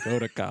school to go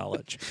to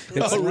college.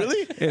 Oh,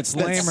 really? It's That's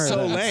lamer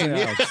so than lame.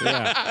 it sounds.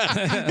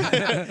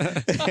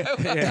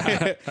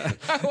 Yeah.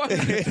 I wanted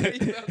to tell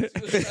you about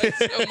suicide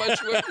so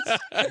much worse.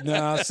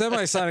 No,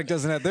 Semisonic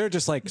doesn't have. They're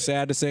just like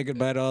sad to say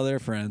goodbye to all their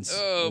friends.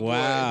 Oh boy.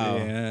 Wow.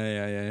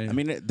 Yeah. I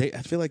mean,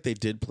 I feel like they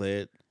did play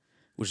it,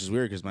 which is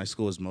weird because my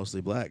school is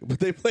mostly black, but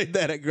they played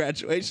that at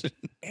graduation.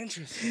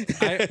 Interesting.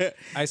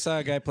 I saw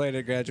a guy play it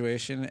at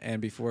graduation,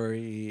 and before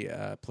he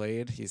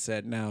played, he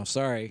said, "No,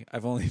 sorry,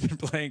 I've only been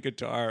playing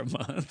guitar a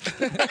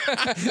month,"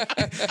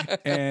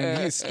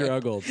 and he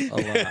struggled a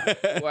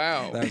lot.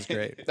 Wow. That was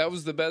great. That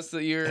was the best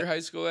that your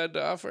high school had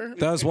to offer?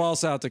 That was Wall,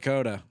 South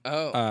Dakota.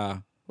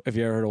 Oh. Have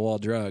you ever heard of Wall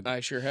Drug? I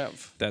sure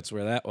have. That's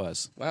where that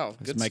was. Wow.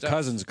 It's Good my stuff.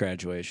 cousin's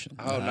graduation.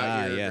 Oh,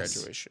 not your yes.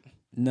 graduation.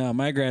 No,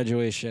 my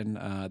graduation,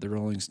 the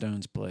Rolling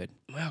Stones played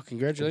Wow,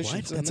 congratulations.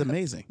 What? on That's that.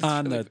 amazing.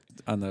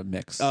 on the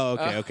mix. Oh,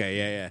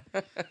 okay,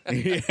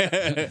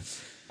 yeah.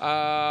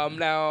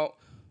 Now,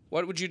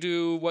 what would you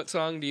do? What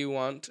song do you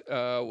want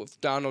if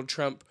Donald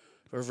Trump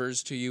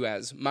refers to you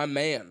as my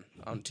man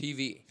on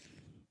TV?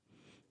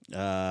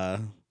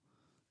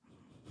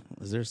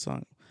 Is there a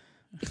song?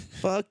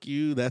 Fuck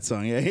you, that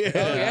song. Yeah. Oh,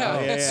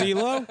 yeah.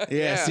 CeeLo?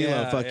 Yeah, CeeLo,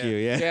 Yeah, fuck yeah. you.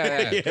 Yeah.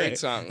 Yeah, great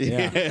song.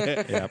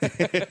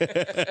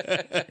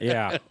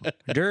 Yeah.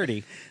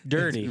 Dirty.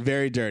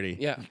 Very dirty.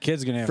 Yeah.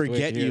 Kid's gonna have to wait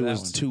Forget to hear You that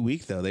was one. too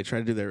weak, though. They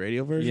tried to do their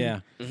radio version. Yeah.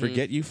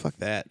 Forget You, fuck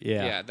that.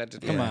 Yeah. Yeah, that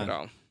didn't Come work on. at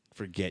all.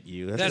 Forget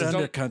You. That That's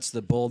don't- undercuts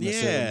the boldness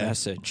of the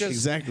message.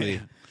 exactly.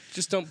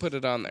 Just don't put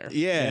it on there.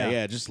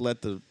 Yeah. Just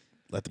let the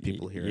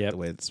people hear it Yep. the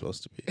way it's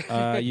supposed to be.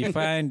 You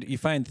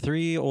find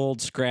 3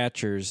 old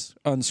scratchers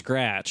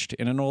unscratched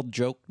in an old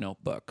joke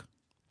notebook.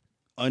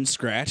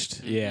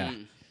 Unscratched. Yeah.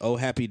 Oh,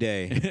 happy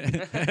day.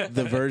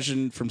 The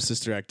version from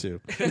Sister Act 2.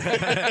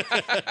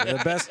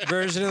 The best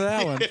version of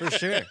that one for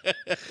sure.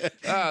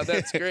 Ah,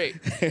 that's great.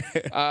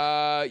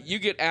 You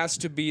get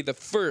asked to be the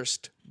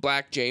first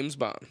Black James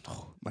Bond.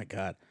 My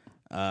God.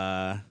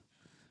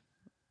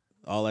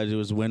 All I do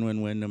is win,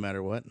 win, win, no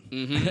matter what.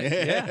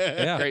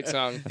 Yeah. Great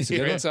song. a good one.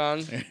 Great song.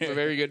 A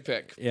very good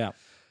pick. Yeah.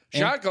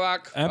 Shot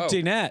clock.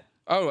 Empty net.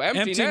 Oh,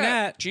 empty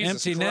net.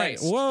 Jesus Empty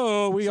Christ. net.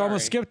 Whoa, we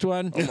almost Sorry. skipped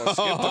one. Almost skipped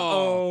it.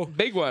 Uh-oh.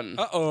 Big one.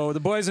 Uh-oh, the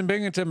boys in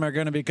Binghamton are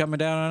going to be coming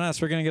down on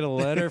us. We're going to get a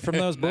letter from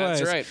those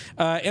boys. That's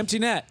right. Empty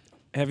net.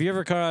 Have you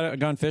ever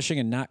gone fishing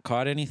and not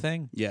caught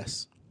anything?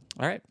 Yes.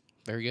 All right.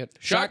 Very good.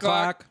 Shot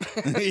clock.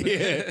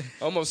 Yeah.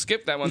 Almost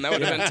skipped that one. That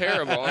would have been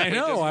terrible. I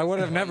know. I would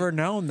have never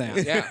known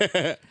that.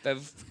 Yeah.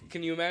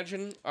 Can you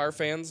imagine our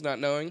fans not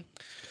knowing?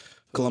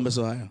 Columbus,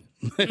 Ohio.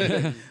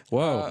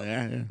 Whoa.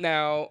 Yeah.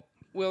 Now,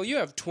 Will, you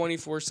have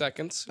 24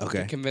 seconds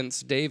Okay. to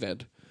convince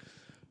David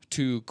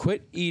to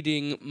quit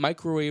eating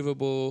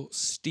microwavable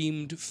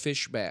steamed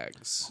fish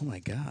bags. Oh, my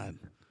God.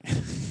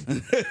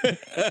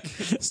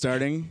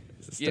 Starting.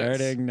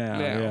 Starting now.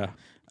 Now. Yeah.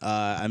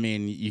 I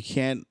mean, you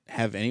can't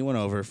have anyone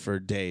over for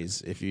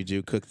days if you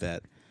do cook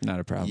that. Not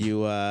a problem.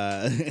 You,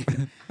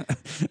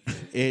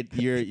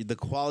 the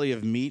quality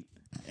of meat,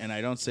 and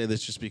I don't say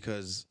this just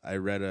because I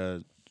read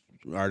a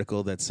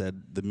article that said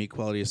the meat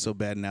quality is so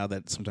bad now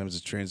that sometimes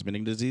it's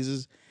transmitting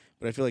diseases.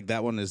 But I feel like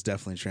that one is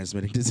definitely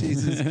transmitting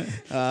diseases.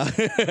 Not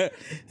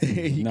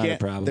a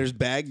problem. There's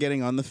bag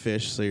getting on the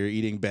fish, so you're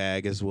eating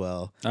bag as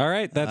well. All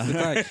right, that's the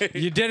fact.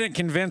 You didn't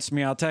convince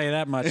me, I'll tell you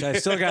that much. I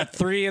still got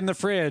 3 in the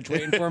fridge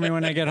waiting for me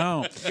when I get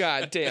home.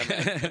 God damn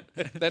it.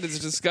 That is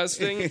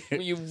disgusting.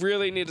 You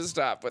really need to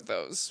stop with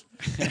those.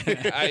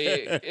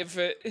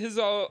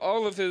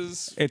 All of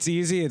his It's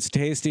easy, it's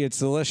tasty, it's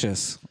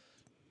delicious.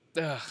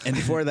 And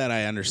before that,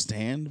 I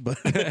understand, but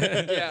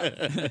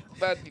yeah.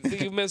 But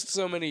you missed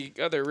so many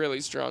other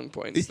really strong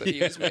points that he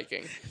was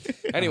making.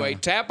 Anyway,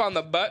 tap on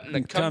the button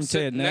and come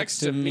sit next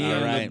to me All on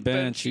the right.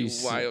 bench, you you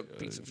wild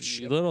piece of You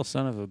shit. little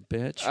son of a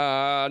bitch.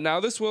 Now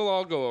this will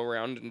all go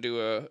around and do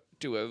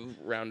a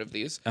round of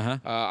these. Uh-huh.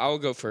 I'll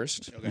go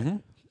first. okay.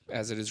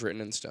 as it is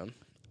written in stone.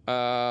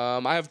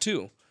 I have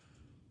two.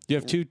 You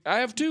have two. I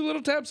have two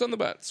little taps on the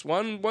butts.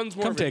 One's more.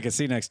 Come of take a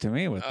seat next to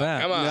me with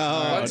that. Come on.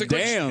 No, One's a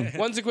damn.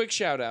 one's a quick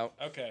shout out.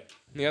 Okay.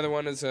 The other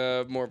one is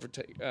more of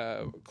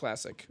a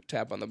classic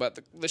tap on the butt.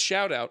 The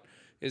shout out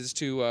is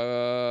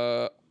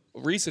to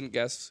recent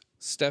guest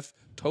Steph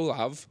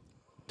Tolev.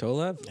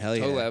 Tolev? Hell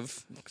yeah.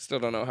 Tolev. Still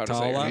don't know how to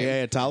say her Tolev? name.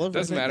 Yeah, Tolev.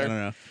 Doesn't matter. I don't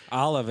know.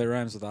 Olive. It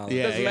rhymes with olive.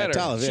 Yeah, Doesn't yeah, matter.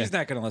 Tolev. Yeah. She's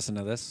not going to listen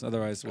to this.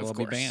 Otherwise, we'll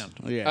be course. banned.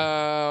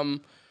 Yeah.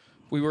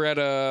 We were at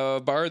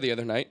a bar the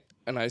other night,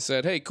 and I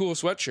said, "Hey, cool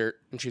sweatshirt,"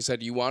 and she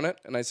said, "You want it?"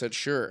 And I said,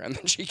 "Sure." And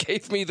then she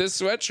gave me this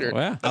sweatshirt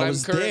Wow. that I I'm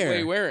was currently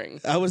there.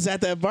 wearing. I was at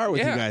that bar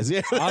with Yeah. you guys.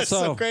 Yeah, that's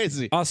so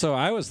crazy. Also,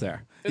 I was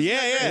there.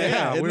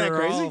 Yeah. Isn't we that were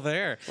crazy? all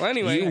there. Well,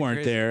 anyway, You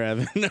weren't there,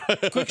 Evan.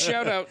 quick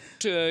shout out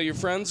to your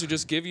friends who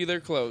just give you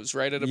their clothes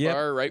right at a Yep.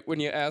 bar, right when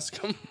you ask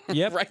them.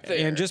 Yep. right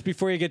there. And just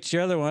before you get to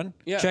your other one,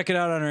 Yeah. check it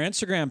out on our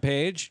Instagram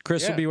page.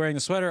 Chris Yeah. will be wearing the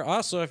sweater.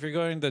 Also, if you're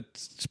going to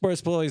Sports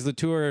Bullies, the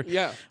tour,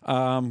 Yeah.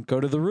 go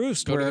to the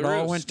Roost Go where to it the all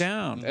Roost. went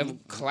down. A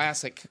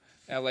classic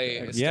LA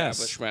Yes.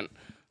 establishment.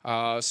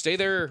 Stay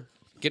there,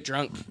 get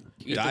drunk.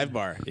 Eat Dive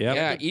bar. Yep.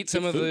 Yeah, eat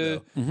some of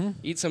food, the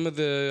eat some of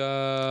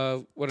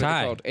the what are Thai.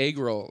 they called? Egg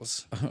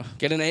rolls.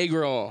 Get an egg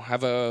roll.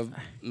 Have a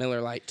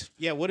Miller Lite.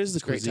 Yeah, what is the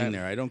great cuisine time.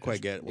 there? I don't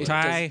quite get what.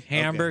 Thai,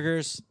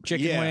 hamburgers,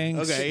 chicken Yeah, wings,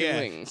 okay. Chicken yeah.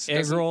 wings. egg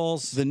Doesn't-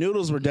 rolls. The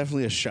noodles were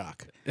definitely a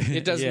shock.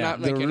 It does Yeah. not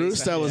make The any Roost,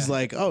 sense. I was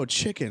like, oh,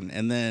 chicken.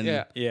 And then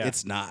Yeah. Yeah.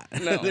 it's not.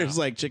 No. There's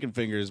like chicken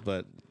fingers,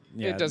 but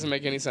Yeah. It doesn't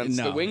make any sense.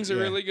 No, The wings are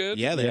yeah. really good.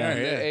 Yeah, they Yeah. are.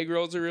 And Yeah. the egg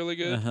rolls are really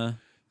good. Uh-huh.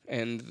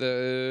 And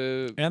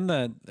the And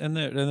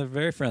they're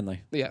very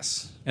friendly.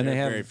 yes, And they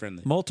They're have very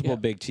friendly. multiple Yeah.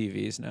 big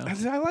TVs now.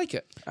 I like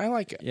it. I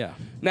like it. Yeah.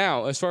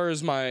 Now, as far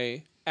as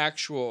my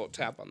actual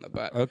tap on the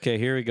butt, Okay,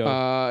 here we go.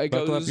 it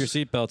Buckle goes up your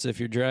seatbelts if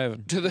you're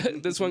driving. to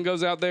this one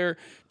goes out there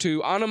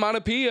to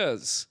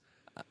onomatopoeias.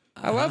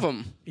 I love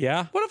them.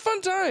 Yeah. What a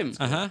fun time!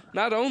 Uh-huh.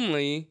 Not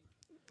only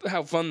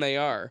how fun they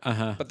are,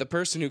 Uh-huh. but the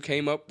person who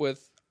came up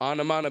with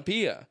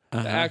onomatopoeia, the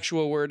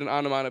actual word in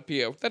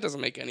onomatopoeia, that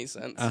doesn't make any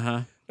sense.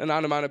 Uh-huh. An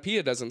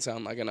onomatopoeia doesn't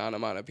sound like an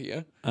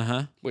onomatopoeia,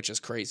 Uh-huh. which is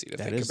crazy to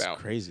That think is about.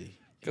 crazy.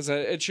 Because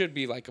it should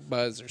be like a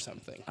buzz or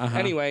something.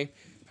 Anyway,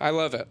 I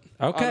love it.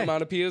 Okay.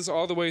 Onomatopoeias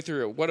all the way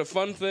through. What a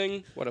fun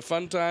thing. What a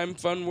fun time.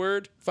 Fun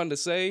word. Fun to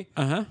say.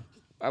 Uh-huh.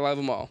 I love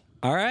them all.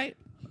 All right.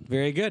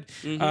 Very good.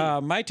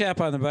 Mm-hmm. My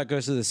tap on the butt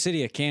goes to the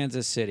city of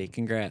Kansas City.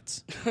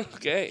 Congrats.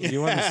 Okay.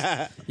 You won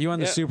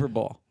the Yeah. Super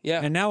Bowl.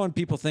 Yeah. And now when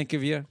people think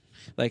of you,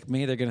 like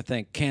me, they're going to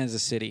think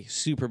Kansas City,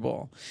 Super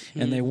Bowl.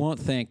 And Mm-hmm. they won't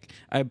think,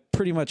 I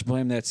pretty much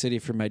blame that city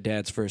for my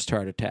dad's first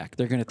heart attack.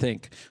 They're going to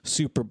think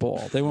Super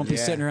Bowl. They won't be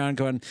Yeah. sitting around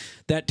going,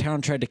 that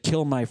town tried to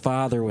kill my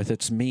father with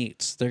its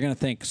meats. They're going to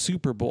think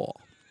Super Bowl.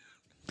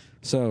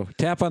 So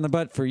tap on the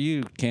butt for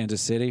you,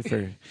 Kansas City,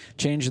 for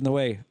changing the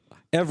way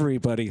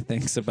everybody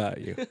thinks about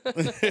you.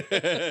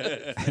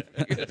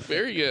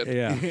 Very good.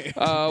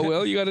 Yeah.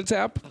 Will, you got a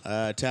tap?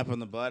 Tap on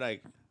the butt. I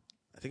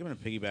think I'm going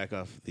to piggyback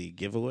off the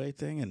giveaway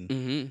thing. And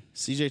Mm-hmm.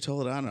 CJ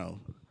Toledano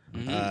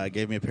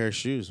gave me a pair of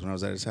shoes when I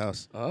was at his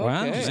house.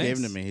 Wow. Okay. Just Nice. gave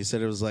them to me. He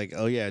said it was like,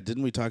 oh, yeah,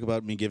 didn't we talk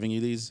about me giving you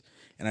these?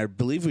 And I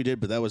believe we did,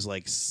 but that was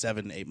like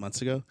 7-8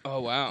 months ago. Oh,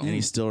 wow. And he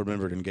still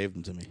remembered and gave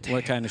them to me.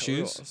 What kind of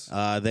shoes?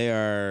 They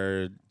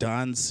are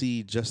Don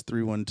C. Just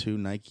 312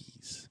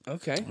 Nikes.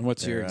 Okay. And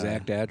what's your They're,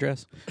 exact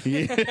address?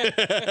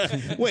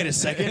 Wait a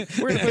second.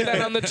 We're going to put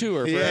that on the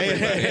tour for Yeah,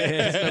 everybody.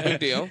 It's no big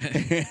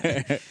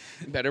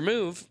deal. Better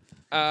move.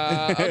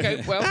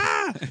 Okay, well.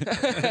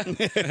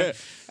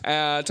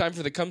 Time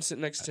for the come sit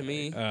next to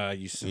me.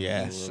 You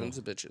Yes. Sons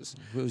of bitches.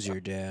 Who's your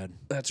dad?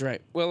 That's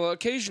right. Well,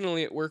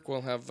 occasionally at work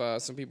we'll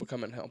have some people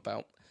come and help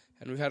out,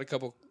 and we've had a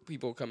couple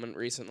people come in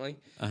recently.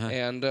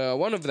 And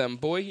one of them,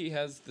 boy, he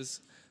has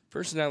this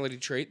personality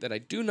trait that I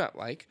do not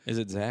like. Is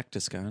it Zach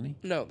Toscani?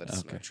 No,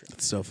 that's not true.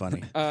 It's so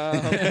funny.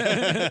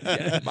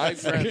 Yeah, my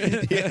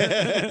friend.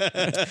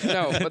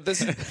 No, but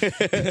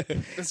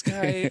this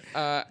guy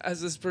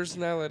has this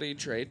personality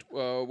trait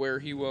where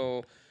he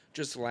will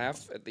just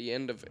laugh at the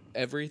end of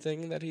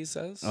everything that he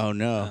says. Oh,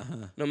 no.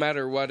 No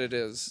matter what it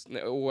is,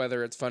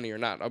 whether it's funny or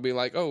not. I'll be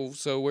like, oh,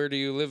 so where do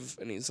you live?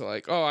 And he's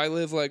like, oh, I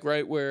live like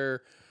right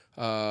where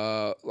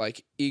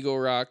like Eagle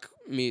Rock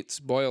meets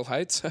Boyle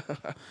Heights.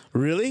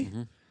 Really?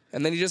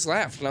 And then he just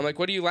laughed. And I'm like,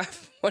 what are you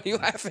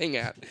laughing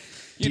at? Do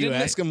you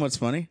didn't ask him what's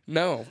funny?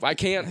 No, I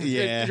can't.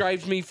 Yeah. It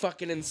drives me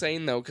fucking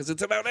insane, though, because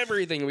it's about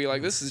everything. And be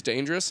like, this is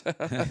dangerous.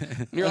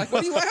 And you're like,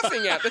 what are you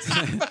laughing at? This is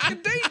fucking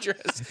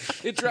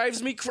dangerous. It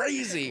drives me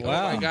crazy.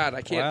 Wow. Oh, my God.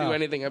 I can't do Wow.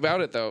 anything about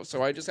it, though.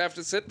 So I just have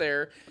to sit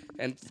there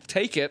and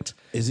take it.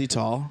 Is he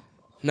tall?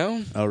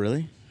 No, Oh,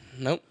 really?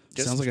 nope.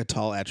 Just, Sounds like a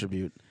tall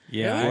attribute.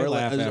 Yeah, Yeah. I Or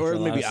laugh like- after or a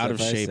lot maybe of out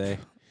of stuff I shape. say.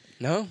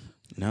 no.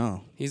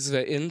 No. He's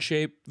an in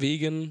shape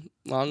vegan,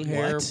 long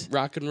hair What?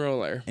 rock and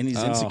roller. And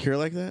he's insecure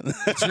like that?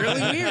 It's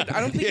really weird. I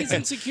don't think he's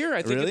insecure.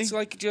 I think Really? it's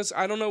like just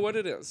I don't know what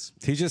it is.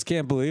 He just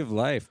can't believe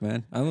life,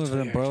 man. I live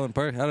in Berlin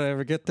Park. How did I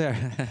ever get there?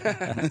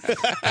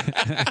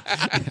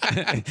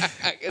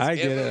 I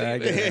get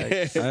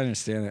it. I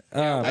understand it.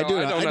 I do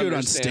I don't it on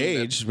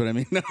understand stage, but I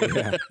mean, no.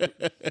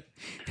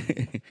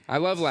 I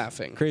love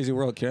laughing. Crazy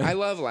world, kid. I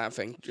love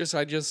laughing.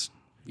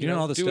 You know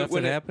all the do stuff it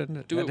when that it-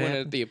 happened? Do it that when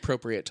happened? at the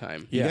appropriate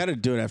time. You Yeah. got to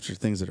do it after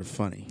things that are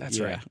funny. That's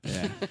right.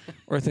 Yeah.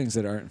 Or things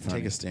that aren't funny.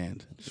 Take a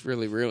stand. Just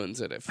really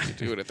ruins it if you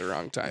do it at the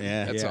wrong time.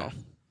 Yeah. That's Yeah.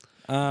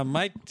 all.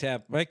 Might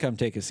come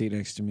take a seat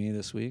next to me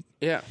this week.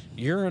 Yeah.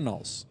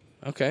 Urinals.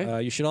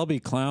 Okay. You should all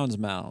be clowns'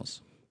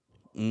 mouths.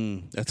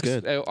 That's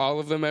good. All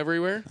of them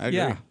everywhere. I agree.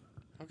 Yeah,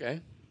 Okay.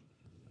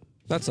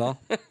 that's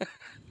all.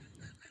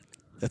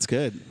 That's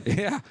good.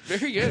 Yeah.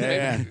 Very good.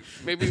 Yeah.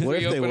 Maybe if What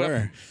we if they open were?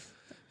 up.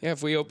 Yeah,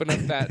 if we open up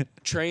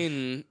that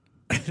train.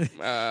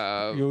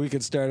 We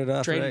could start it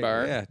off. Train right.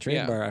 bar. Yeah, train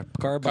Yeah. bar.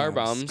 Car bombs.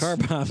 bombs. Car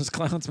bombs.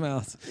 Clowns'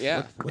 mouths.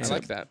 Yeah, What's I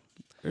like that.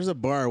 There's a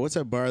bar. What's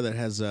that bar that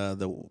has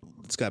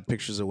it's got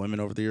pictures of women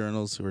over the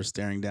urinals who are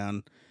staring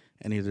down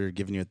and either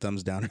giving you a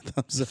thumbs down or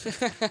thumbs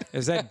up?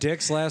 Is that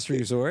Dick's Last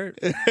Resort?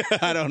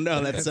 I don't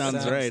know. That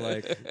sounds right.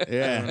 Like, I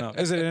Yeah. don't know.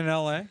 Is it in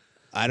L.A.?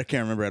 I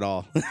can't remember at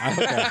all.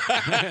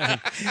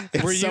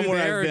 It's Were you somewhere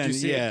there or I've did been. you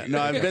see Yeah. it?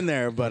 No, I've been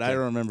there, but I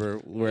don't remember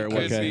where it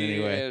was Could be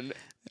anyway. in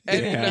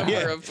any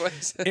number of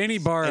places. Any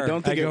bar I,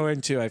 don't think go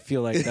into, I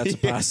feel like that's a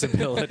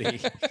possibility.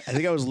 I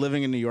think I was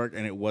living in New York,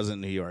 and it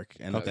wasn't New York,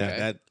 and Okay.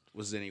 that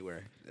was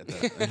anywhere at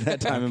that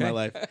time in my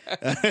life.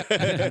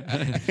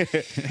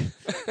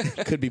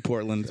 Could be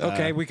Portland.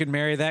 Okay, we can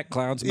marry that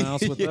clown's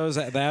mouth with those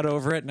that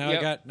over it. Now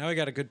Yep. I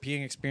got a good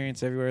peeing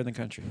experience everywhere in the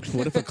country.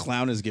 What if a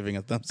clown is giving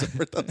a thumbs up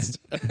or thumbs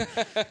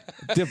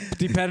down?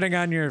 Depending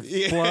on your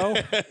flow,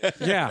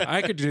 yeah,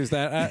 I could use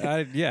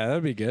that. Yeah,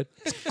 that'd be good.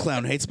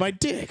 Clown hates my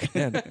dick.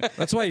 And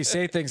that's why you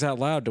say things out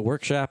loud to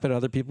workshop it.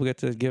 Other people get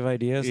to give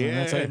ideas, and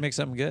that's how Yeah. you make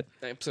something good.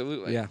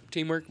 Absolutely. Yeah.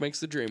 Teamwork makes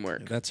the dream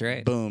work. That's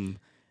right. Boom.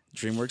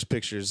 DreamWorks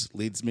Pictures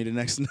leads me to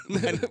next. No, I'm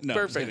just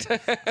Perfect.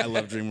 kidding. I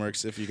love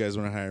DreamWorks. If you guys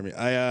want to hire me,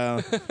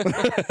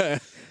 I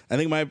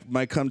think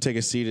my come take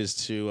a seat is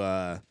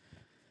to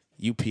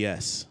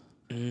UPS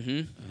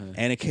and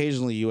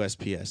occasionally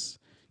USPS.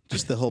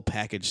 Just the whole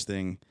package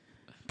thing.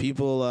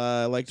 People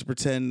like to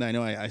pretend. I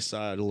know I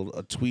saw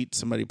a tweet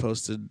somebody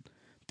posted,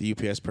 the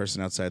UPS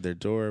person outside their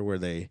door where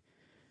they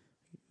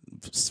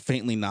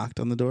faintly knocked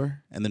on the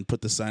door and then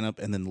put the sign up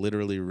and then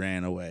literally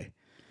ran away.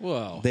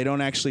 Whoa. They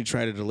don't actually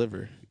try to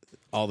deliver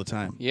all the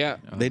time. Yeah.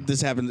 It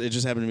just happened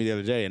to me the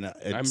other day, and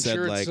it I'm said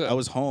sure it's like I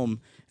was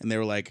home, and they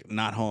were like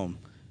not home.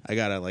 I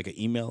got an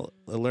email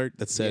alert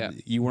that said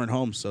Yeah. you weren't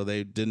home, so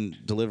they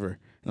didn't deliver. And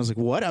I was like,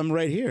 "What? I'm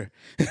right here."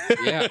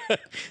 Yeah.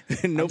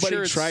 And nobody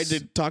sure tried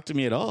it's- to talk to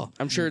me at all.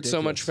 I'm sure it's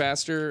so much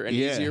faster and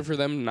Yeah. easier for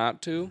them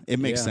not to. It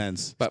makes Yeah.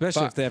 sense. But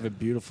Especially fuck. if they have a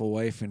beautiful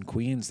wife in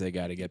Queens, they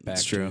got to get back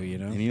It's true, to. You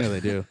know. and you know they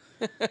do.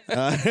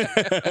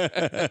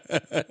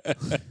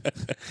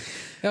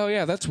 Oh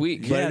yeah, that's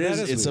weak. But Yeah, it that is.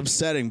 is It's weird.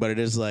 upsetting, but it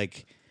is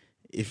like.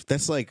 If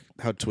that's like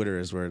how Twitter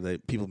is, where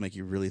people make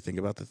you really think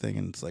about the thing,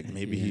 and it's like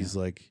maybe he's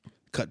like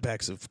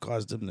cutbacks have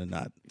caused him to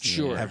not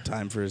Sure. have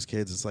time for his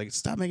kids. It's like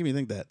stop making me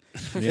think that.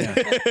 Yeah.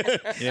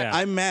 Yeah.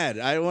 I'm mad.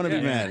 I want to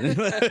be mad.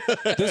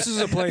 This is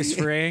a place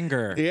for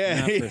anger.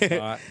 Yeah. Not for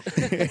thought.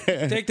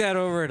 Take that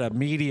over to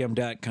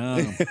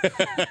medium.com.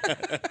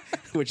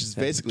 Which is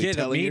basically Get a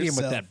telling medium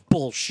yourself. with that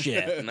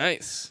bullshit.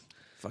 Nice.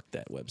 Fuck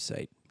that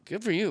website.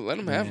 Good for you. Let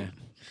them have Yeah. them.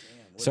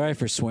 Sorry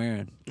for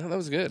swearing. No, that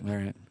was good. All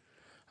right.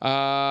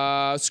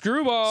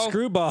 Screwball.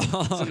 Screwball.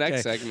 the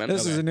next segment.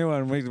 This is a new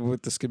one.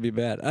 This could be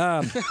bad.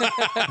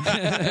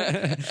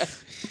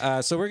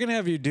 So we're gonna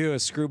have you do a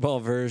screwball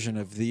version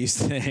of these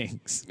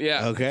things,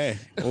 Yeah. Okay.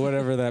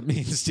 whatever that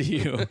means to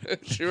you.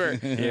 Sure.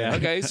 Yeah.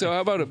 Okay. So how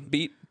about a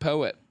beat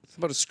poet? How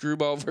about a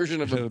screwball version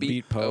of a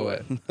beat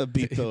poet? A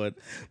beat poet.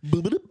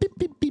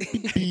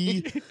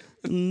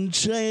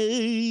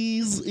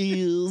 Chase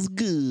is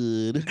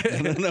good.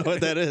 I don't know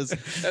what that is.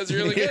 That's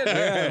really good.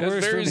 Yeah, it That's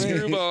works very for me.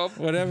 screwball.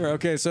 Whatever.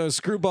 Okay, so a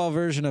screwball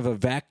version of a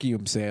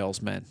vacuum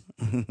salesman.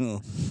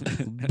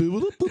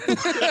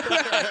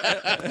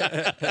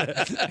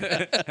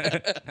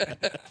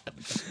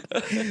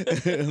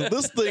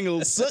 This thing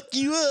will suck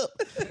you up.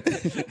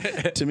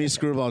 To me,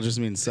 screwball just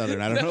means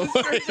Southern. I don't know.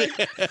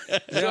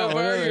 So far,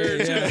 whatever, you're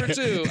yeah. 2 for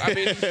 2. I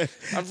mean,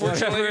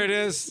 unfortunately, Whatever it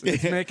is,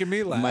 it's making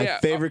me laugh. My Yeah.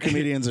 favorite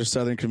comedians are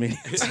Southern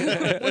comedians.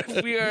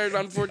 we are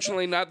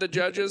unfortunately not the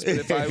judges, but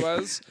if I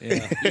was,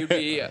 you'd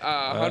be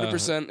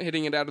 100%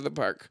 hitting it out of the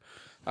park.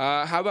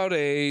 How about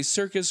a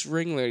circus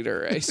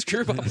ringleader? A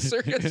screwball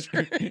circus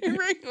ringleader?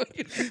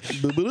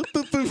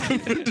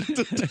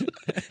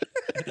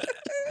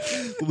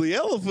 The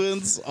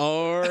elephants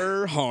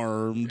are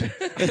harmed.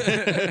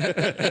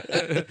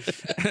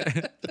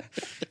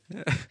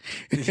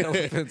 The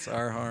elephants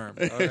are harmed.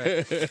 All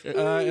right.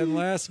 And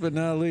last but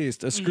not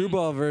least, a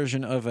screwball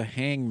version of a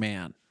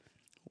hangman.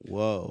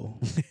 Whoa.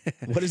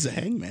 What is a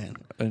hangman?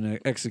 An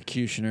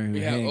executioner who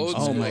Yeah, hangs. old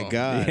Oh school. my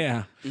god.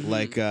 Yeah.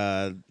 Like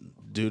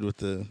dude with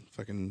the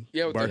fucking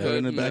Yeah, with the barcode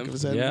in the hood back and of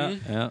his head.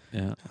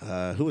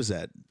 Yeah. Who was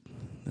that?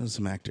 That was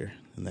some actor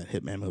in that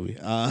Hitman movie.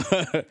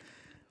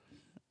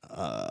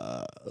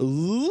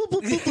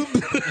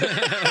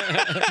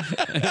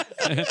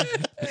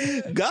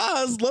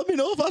 Guys, let me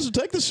know if I should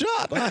take the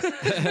shot.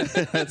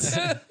 That's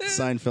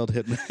Seinfeld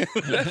Hitman.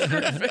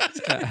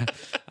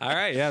 All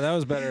right. Yeah, that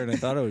was better than I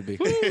thought it would be.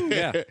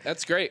 Yeah.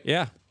 That's great.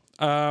 Yeah.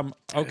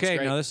 Okay.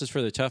 great. Now this is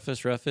for the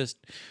toughest, roughest,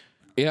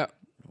 Yeah,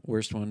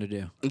 worst one to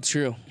do. it's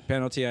true.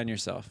 Penalty on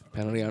yourself.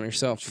 Penalty on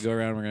yourself. Go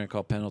around. We're going to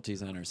call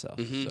penalties on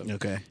ourselves. So.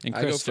 Okay. And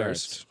I Chris go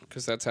starts. first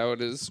because that's how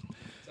it is.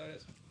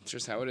 It's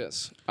just how it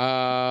is.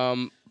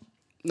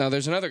 Now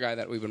there's another guy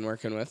that we've been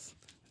working with.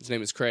 His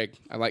name is Craig.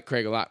 I like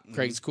Craig a lot.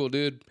 Craig's a cool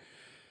dude.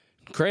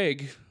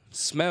 Craig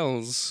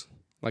smells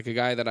like a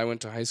guy that I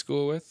went to high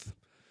school with.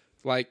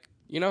 Like,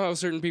 you know how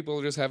certain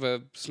people just have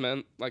a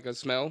smell,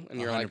 and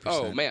you're like, 100%.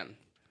 oh man,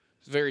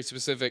 it's very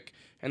specific.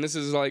 And this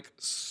is like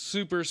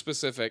super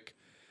specific.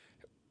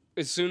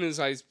 As soon as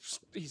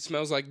he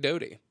smells like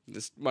Dodie,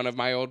 this one of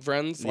my old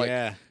friends. Like,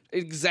 Yeah.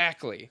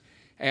 exactly.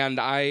 And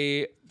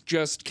I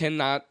just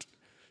cannot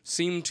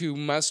seem to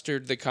muster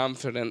the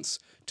confidence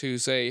to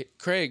say,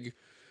 Craig,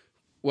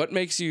 what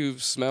makes you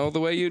smell the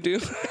way you do?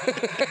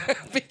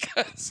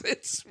 Because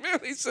it's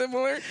really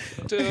similar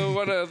to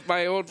one of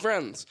my old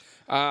friends.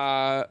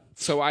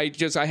 So I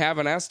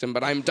haven't asked him,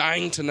 but I'm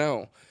dying to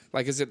know.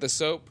 Like, is it the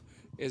soap?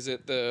 Is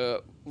it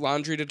the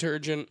laundry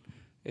detergent?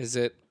 Is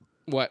it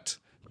what?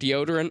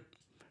 Deodorant?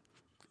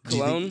 Do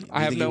you Cologne? think- do I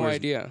you have think he no wears-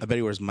 idea. I bet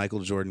he wears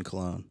Michael Jordan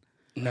cologne.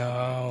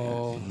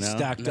 No. No?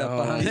 Stocked up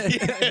on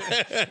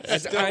it.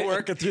 Still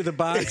working through the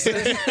boxes.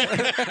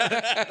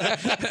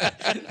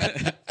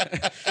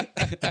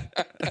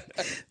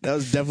 That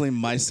was definitely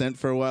my scent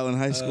for a while in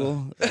high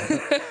school.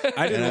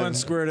 I did And one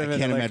squirt of I it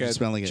can't in like imagine a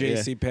smelling it, yeah.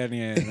 J.C.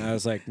 Penney, and I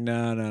was like,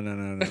 no.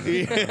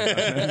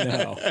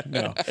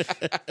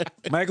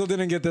 Michael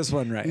didn't get this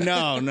one right.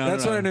 No.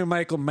 That's when I knew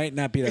Michael might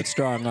not be that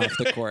strong off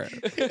the court.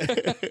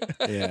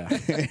 Yeah.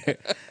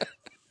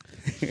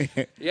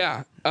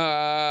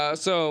 Yeah.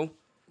 So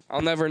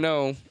I'll never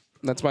know.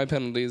 That's my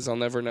penalties. I'll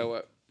never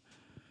know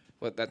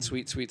what that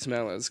sweet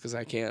smell is because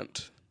I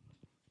can't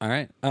All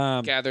right.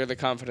 gather the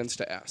confidence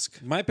to ask.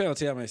 My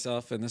penalty on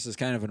myself, and this is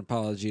kind of an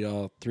apology to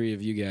all three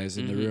of you guys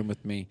in the room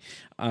with me,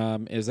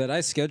 is that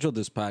I scheduled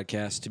this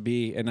podcast to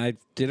be, and I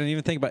didn't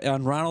even think about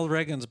on Ronald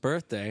Reagan's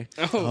birthday.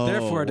 Oh,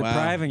 Therefore, wow.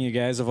 depriving you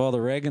guys of all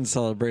the Reagan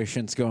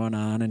celebrations going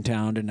on in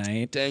town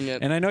tonight. Dang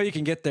it. And I know you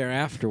can get there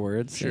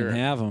afterwards Sure. and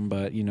have them,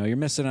 but you're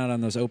missing out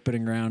on those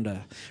opening round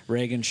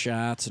Reagan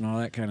shots and all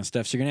that kind of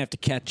stuff. So you're gonna have to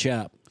catch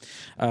up.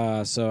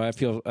 So I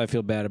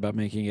feel bad about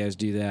making you guys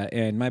do that.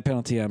 And my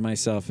penalty on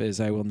myself is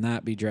I will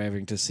not be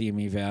driving to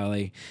Simi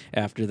Valley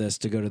after this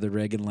to go to the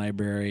Reagan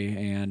Library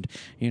and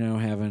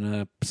having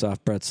a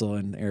soft pretzel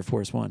and Air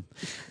Force One.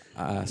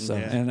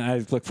 And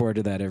I look forward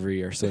to that every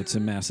year. So it's a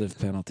massive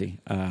penalty.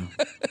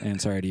 And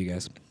sorry to you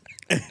guys.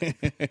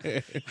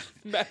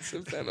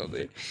 Massive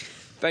penalty.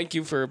 Thank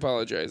you for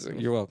apologizing.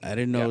 You're welcome. I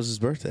didn't know it was his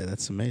birthday.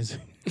 That's amazing.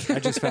 I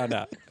just found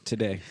out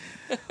today.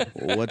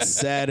 What's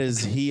sad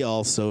is he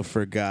also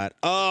forgot.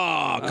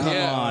 Oh, come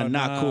Yeah. on.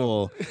 Not no.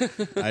 cool.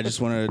 I just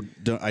want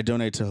to I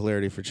donate to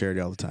Hilarity for charity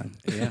all the time.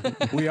 Yeah,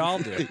 we all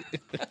do.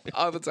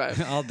 All the time.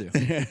 I'll do.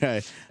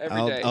 day.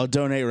 I'll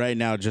donate right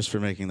now just for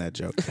making that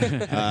joke.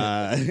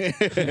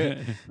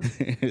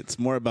 It's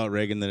more about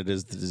Reagan than it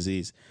is the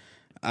disease.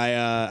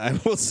 I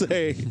will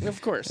say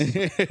Of course.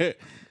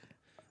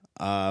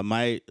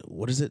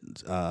 what is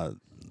it?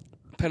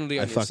 Penalty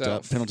on I fucked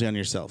yourself. up. Penalty on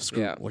yourself.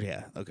 Screw. Yeah. Well,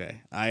 yeah.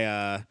 Okay.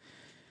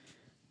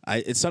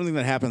 It's something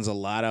that happens a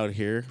lot out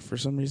here for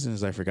some reason.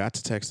 Is I forgot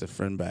to text a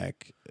friend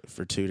back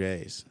for 2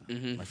 days.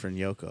 My friend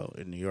Yoko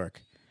in New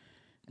York,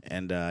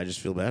 and I just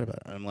feel bad about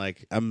it. I'm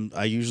like,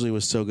 I usually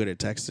was so good at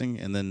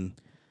texting, and then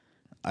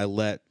I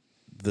let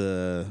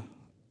the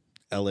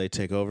LA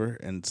take over,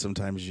 and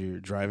sometimes you're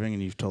driving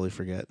and you totally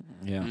forget.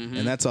 Yeah.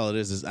 And that's all it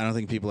is I don't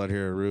think people out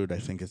here are rude. I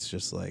think it's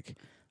just like,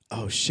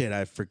 oh shit,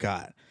 I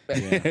forgot.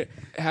 It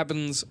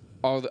happens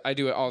I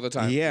do it all the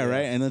time. Yeah,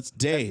 right. And it's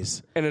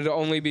days. And it'll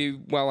only be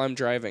while I'm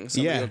driving.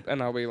 Yeah. And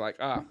I'll be like,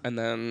 and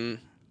then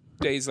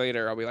days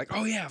later I'll be like,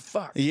 oh yeah,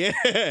 fuck. Yeah.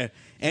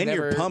 And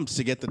you're Never- pumped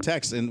to get the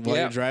text. And while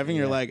Yeah. you're driving,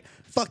 you're like,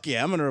 fuck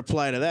yeah, I'm going to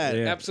reply to that.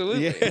 Yeah.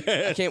 Absolutely.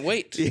 I can't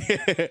wait.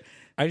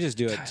 I just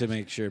do it to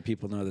make sure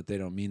people know that they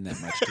don't mean that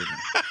much to me.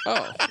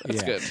 Oh,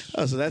 that's Yeah. good.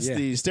 Oh, so that's Yeah.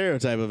 the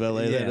stereotype of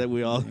LA Yeah. that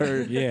we all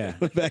heard Yeah.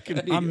 back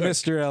in New I'm York.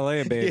 Mr.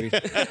 LA, baby.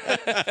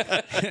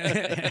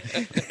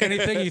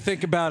 Anything you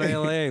think about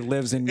LA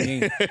lives in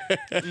me.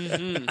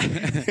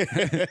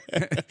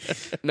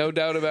 No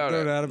doubt about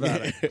No it. doubt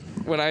about it.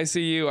 When I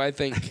see you, I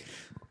think,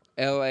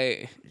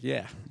 L.A.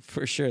 Yeah,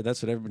 for sure.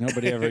 That's what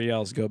nobody ever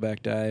yells. Go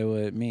back to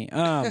Iowa at me.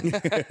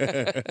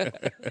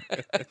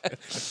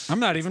 I'm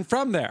not even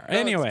from there.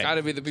 Anyway, It's got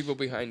to be the people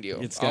behind you.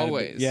 it's gotta be-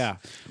 always. yeah.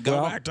 Go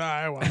Well, back to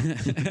Iowa.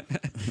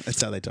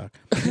 That's how they talk.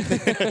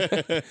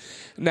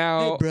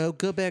 Now, bro,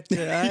 go back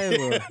to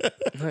Iowa.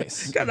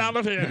 nice. Get out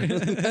of here.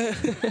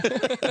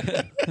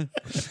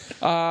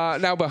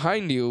 Now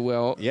behind you,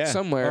 Will, Yeah.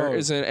 somewhere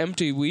is an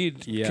empty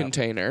weed Yeah.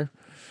 container.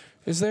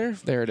 Is there?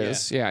 There it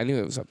is. Yeah, I knew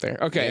it was up there.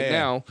 Okay, Yeah.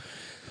 now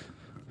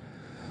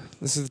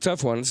this is the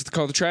tough one. It's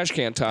called the trash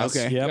can toss.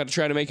 Okay. You Yep. got to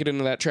try to make it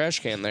into that trash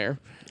can there.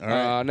 All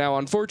right. Now,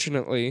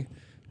 unfortunately,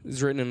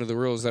 it's written into the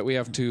rules that we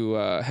have to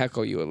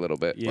heckle you a little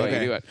bit while you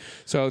Okay. do it.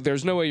 So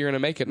there's no way you're going to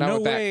make it. Not No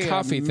with way that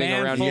coffee a thing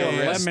around manful your of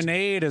wrist.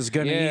 lemonade is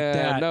going to eat Yeah,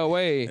 that. no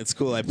way. It's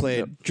cool. I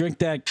played Drink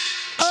that.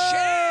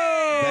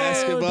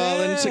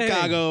 basketball in dang.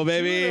 Chicago, In a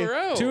baby.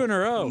 row. 2 in a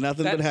row.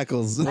 Nothing That- but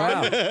heckles.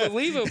 Wow.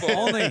 Unbelievable.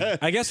 Only,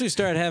 I guess we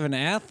started having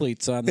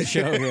athletes on the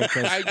show here.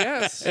 'Cause I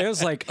guess. it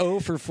was like 0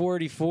 for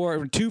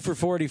 44, 2 for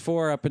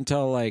 44 up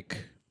until like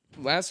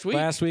Last week.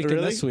 last week and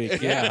Really? this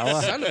week. Yeah.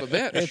 Son of a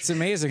bitch. It's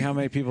amazing how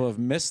many people have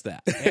missed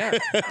that. Yeah.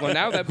 Well,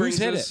 now that brings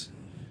hit us.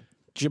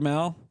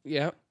 Jamel,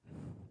 Yeah.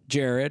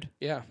 Jared,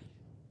 Yeah.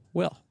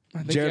 Will. I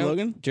think, Jared yeah.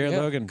 Logan? Jared Yeah.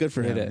 Logan. Good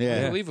for hit him. it. Yeah.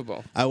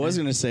 Unbelievable. I was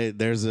going to say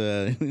there's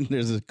a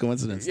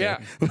coincidence Yeah.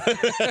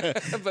 there.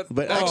 but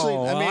But actually,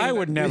 Oh, I mean, I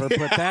would never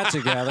put that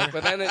together.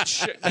 But then it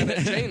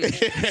changed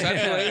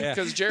suddenly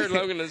because Jared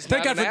Logan is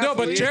Thank not God an for no,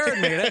 but athlete. Jared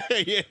made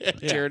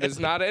it. Jared is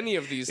not any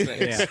of these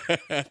things.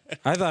 Yeah.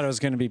 I thought it was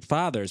going to be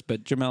fathers,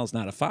 but Jamel's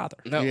not a father.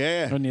 No.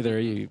 Yeah. Well, neither are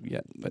you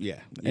yet. But Yeah.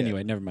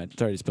 anyway, never mind.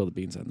 Sorry to spill the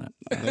beans on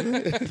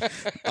that.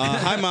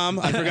 Hi, Mom.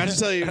 I forgot to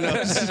tell you.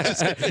 No,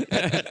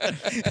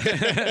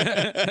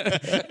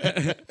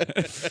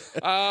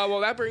 Well,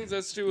 that brings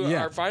us to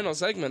Yeah. our final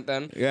segment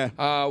then.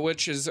 Yeah.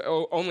 Which is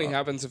only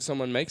happens if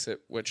someone makes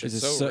it, which is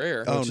Is so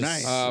rare. Oh,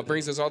 nice.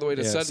 Brings us all the way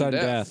to Yeah, sudden sudden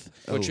death,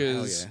 death. which Oh,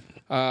 hell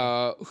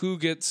is who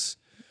gets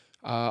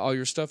all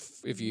your stuff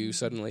if you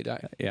suddenly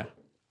die. Yeah.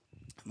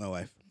 My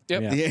wife.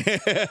 Yep.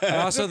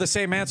 Yeah. Also, the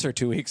same answer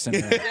 2 weeks in a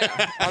row.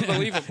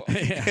 Unbelievable.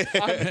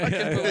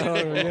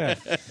 Oh, yeah.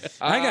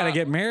 I got to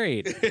get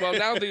married. Well,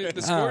 now the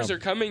scores are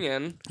coming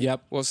in.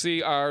 Yep. We'll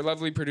see. Our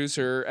lovely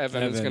producer,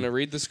 Evan, is Evan. going to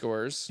read the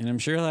scores. And I'm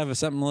sure he'll have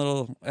something a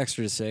little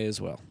extra to say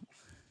as well.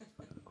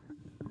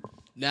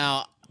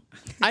 Now,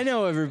 I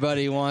know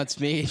everybody wants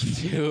me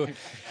to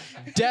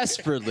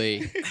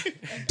desperately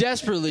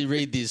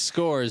read these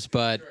scores,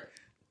 but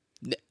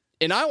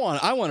and I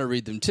want to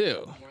read them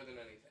too. More than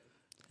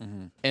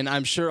anything. And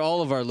I'm sure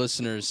all of our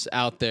listeners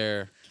out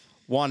there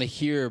want to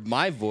hear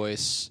my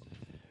voice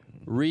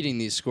reading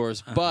these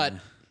scores, but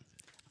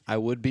I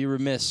would be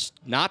remiss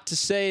not to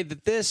say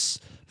that this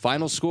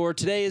final score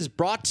today is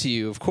brought to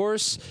you, of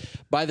course,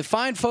 by the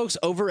fine folks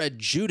over at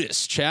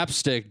Judas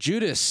Chapstick.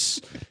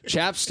 Judas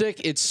Chapstick,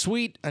 it's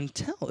sweet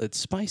until it's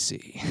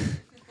spicy.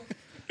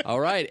 All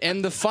right,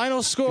 and the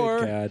final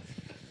score, God.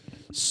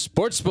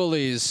 Sports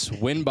Bullies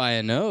win by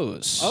a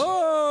nose.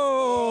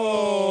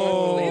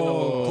 Oh,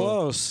 Unbelievable.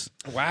 close,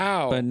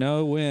 Wow. but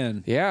no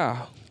win.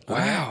 Yeah.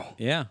 Wow.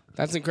 Yeah,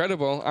 That's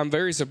incredible. I'm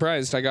very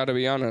surprised, I got to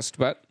be honest,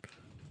 but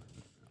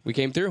we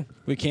came through.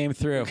 we came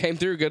through. Came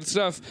through. Good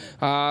stuff.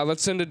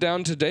 Let's send it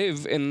down to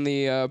Dave in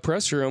the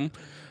press room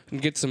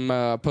and get some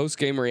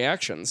post-game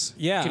reactions.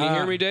 Yeah, Can you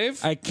hear me,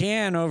 Dave? I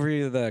can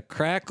over the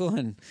crackle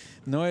and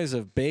noise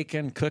of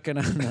bacon cooking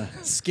on the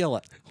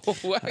skillet.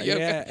 Wow,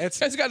 yeah, it's-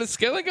 guys got a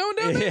skillet going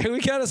down there? Yeah,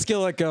 we got a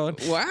skillet going.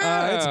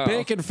 Wow. It's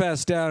Bacon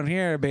Fest down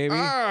here, baby.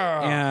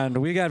 Ah. And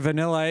we got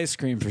vanilla ice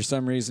cream for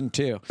some reason,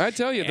 too. I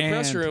tell you, the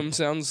press And- room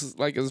sounds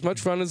like as much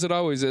fun as it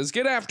always is.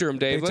 Get after him,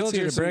 Dave. They Let's told you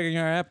hear to some. bring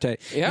our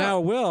appetite. Yeah. Now,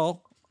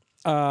 Will,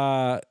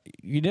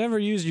 you never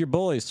used your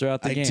bullies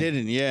throughout the I game.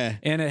 didn't. Yeah.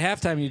 And at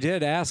halftime, you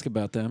did ask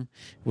about them,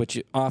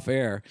 which off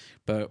air,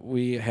 but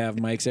we have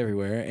mics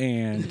everywhere,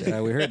 and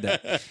we heard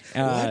that.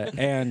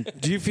 And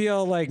do you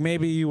feel like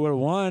maybe you would have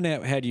won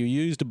had you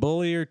used a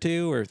bully or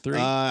 2 or 3?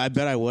 I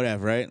bet I would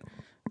have. Right.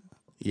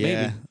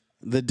 Yeah. Maybe.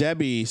 The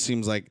Debbie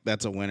seems like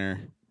that's a winner.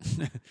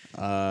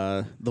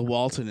 The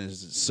Walton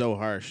is so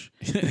harsh.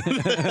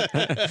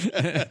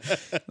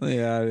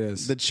 Yeah, it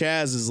is. The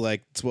Chaz is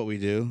like it's what we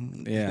do.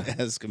 Yeah.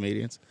 As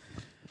comedians.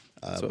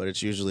 But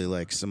it's usually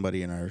like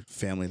somebody in our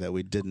family that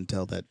we didn't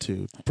tell that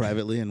to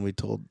privately, and we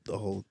told the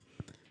whole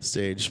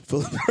stage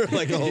full of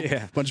like a whole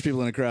Yeah. bunch of people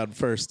in the crowd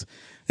first.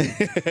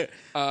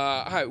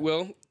 Hi,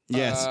 Will.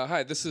 Yes.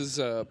 Hi, this is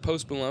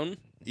Post Malone.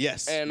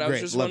 Yes. And I was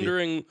Great. just Love you.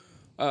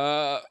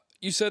 wondering,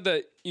 you said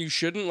that you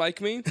shouldn't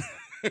like me,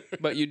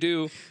 but you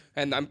do,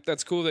 and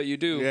that's cool that you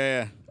do.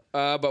 Yeah.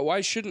 But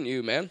why shouldn't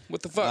you, man?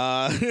 What the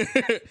fuck?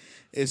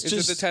 It's is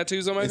just it the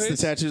tattoos on my it's face?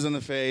 the tattoos on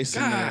the face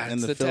God, and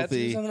it's the the filthy,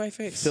 tattoos on my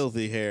face.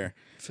 filthy hair.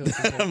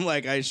 I'm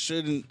like, I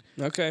shouldn't.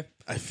 Okay.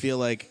 I feel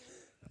like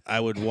I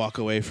would walk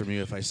away from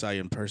you if I saw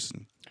you in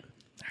person.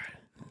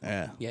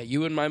 Yeah. Yeah,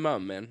 you and my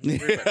mom, man.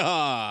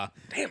 Ah.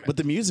 Damn it. But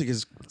the music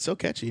is so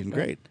catchy and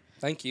great.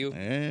 Thank you.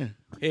 Yeah.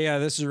 Hey,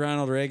 this is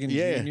Ronald Reagan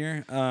Yeah.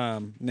 Jr.,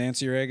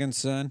 Nancy Reagan's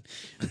son.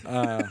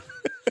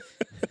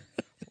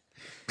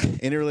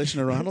 Any relation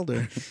to Ronald?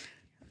 Or?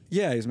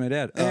 Yeah, he's my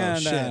dad. Oh,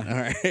 and shit. All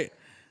right.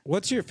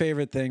 what's your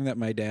favorite thing that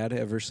my dad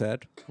ever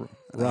said?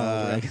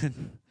 Ronald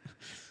Reagan.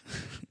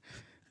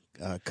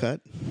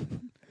 Cut.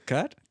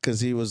 Cut? Because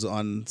he was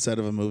on set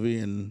of a movie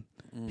and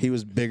he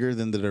was bigger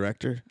than the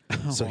director,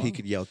 so he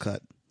could yell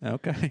cut.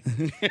 Okay.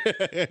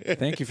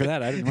 Thank you for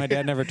that. My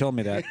dad never told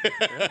me that.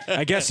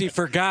 I guess he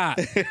forgot.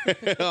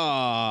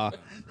 Aw.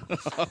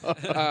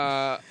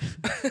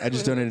 I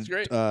just donated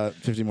great.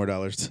 $50 more.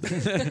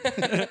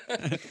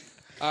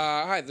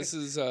 Hi, this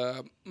is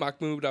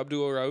Mahmoud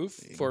Abdul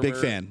Rauf, former Big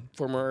fan.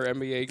 former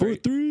NBA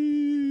great.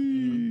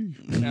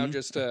 4-3. Now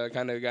just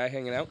kind of a guy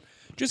hanging out.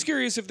 Just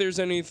curious if there's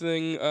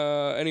anything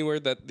anywhere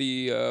that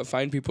the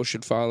fine people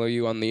should follow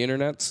you on the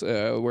internet,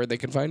 where they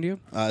can find you.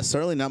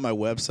 Certainly not my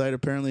website,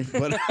 apparently,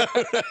 but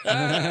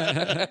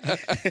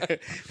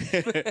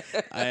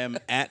I am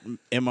at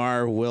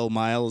Mr. Will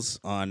Miles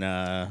on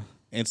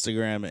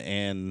Instagram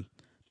and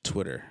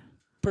Twitter.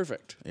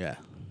 Perfect. Yeah.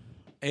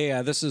 Hey,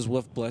 this is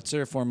Wolf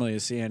Blitzer, formerly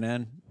of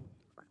CNN.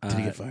 Did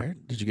you get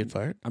fired? Did you get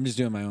fired? I'm just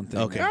doing my own thing.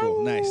 Okay,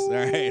 cool. Nice. All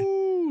right.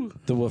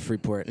 The Wolf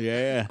Report.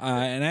 Yeah.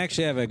 And I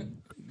actually have a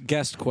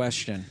guest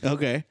question.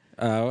 Okay.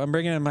 I'm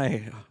bringing in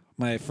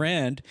my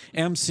friend,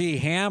 MC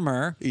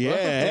Hammer. Yeah.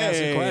 To ask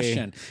a Hey.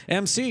 question.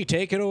 MC,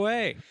 take it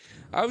away.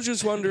 I was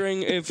just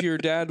wondering if your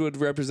dad would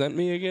represent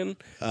me again,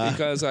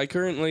 because I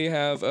currently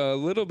have a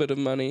little bit of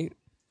money,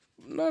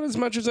 not as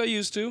much as I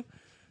used to,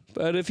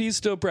 but if he's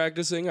still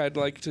practicing, I'd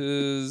like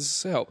to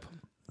help.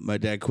 My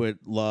dad quit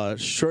law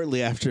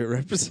shortly after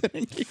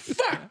representing you.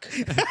 Fuck!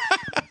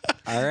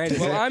 All right.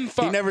 Well, I'm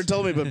fucked. He never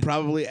told me, but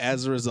probably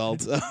as a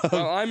result.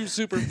 Well, I'm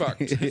super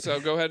fucked. So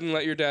go ahead and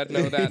let your dad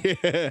know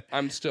that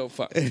I'm still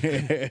fucked.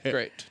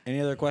 Great. Any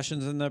other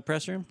questions in the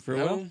press room for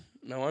Will?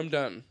 No, I'm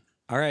done.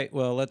 All right.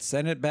 Well, let's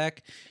send it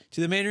back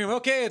to the main room.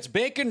 Okay, it's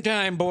bacon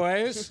time,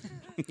 boys.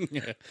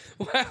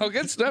 Wow,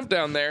 good stuff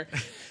down there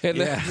in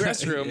the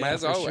dress room, Yeah,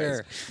 as for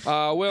always.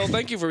 Will,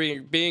 thank you for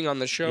being on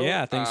the show.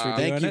 Yeah, thanks for doing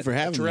Thank you it. for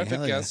having me. Terrific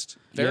Hell yeah. guest.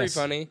 Very Yes.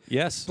 funny.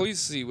 Yes. Please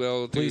see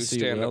Will do Please see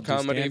Will stand-up do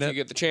comedy if stand-up. you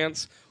get the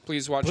chance.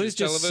 Please watch Please his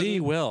just television. see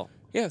Will.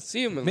 Yeah,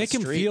 see him in Make the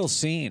him street. feel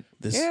seen.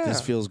 This Yeah.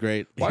 feels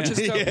great. Watch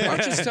his,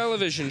 watch his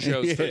television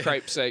shows, for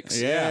cripe's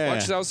sakes. Yeah.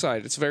 Watch it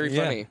outside. It's very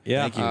funny.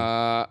 Yeah. Thank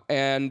you.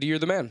 And you're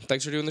the man.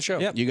 Thanks for doing the show.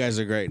 Yep. You guys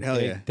are great. Hell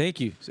yeah.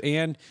 Thank you.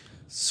 And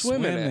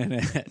Swim in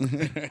it.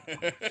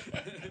 it.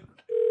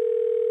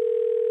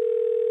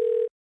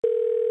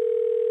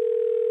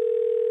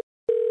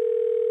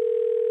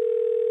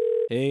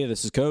 Hey,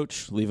 this is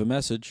Coach. Leave a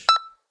message.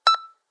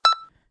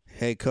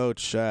 Hey,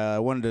 Coach. I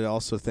wanted to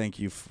also thank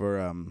you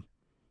for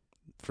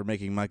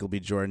making Michael B.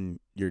 Jordan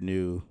your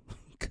new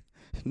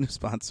new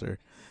sponsor,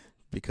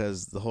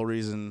 because the whole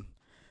reason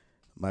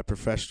my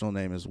professional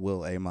name is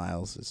Will A.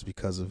 Miles is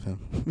because of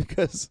him.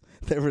 Because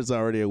there was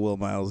already a Will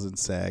Miles in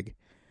SAG,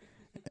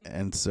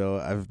 and so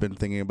I've been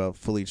thinking about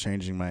fully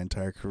changing my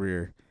entire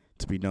career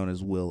to be known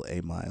as Will A.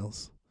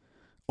 Miles,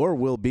 or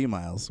Will B.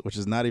 Miles, which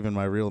is not even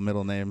my real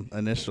middle name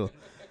initial.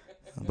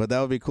 But that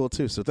would be cool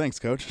too. So thanks,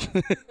 Coach.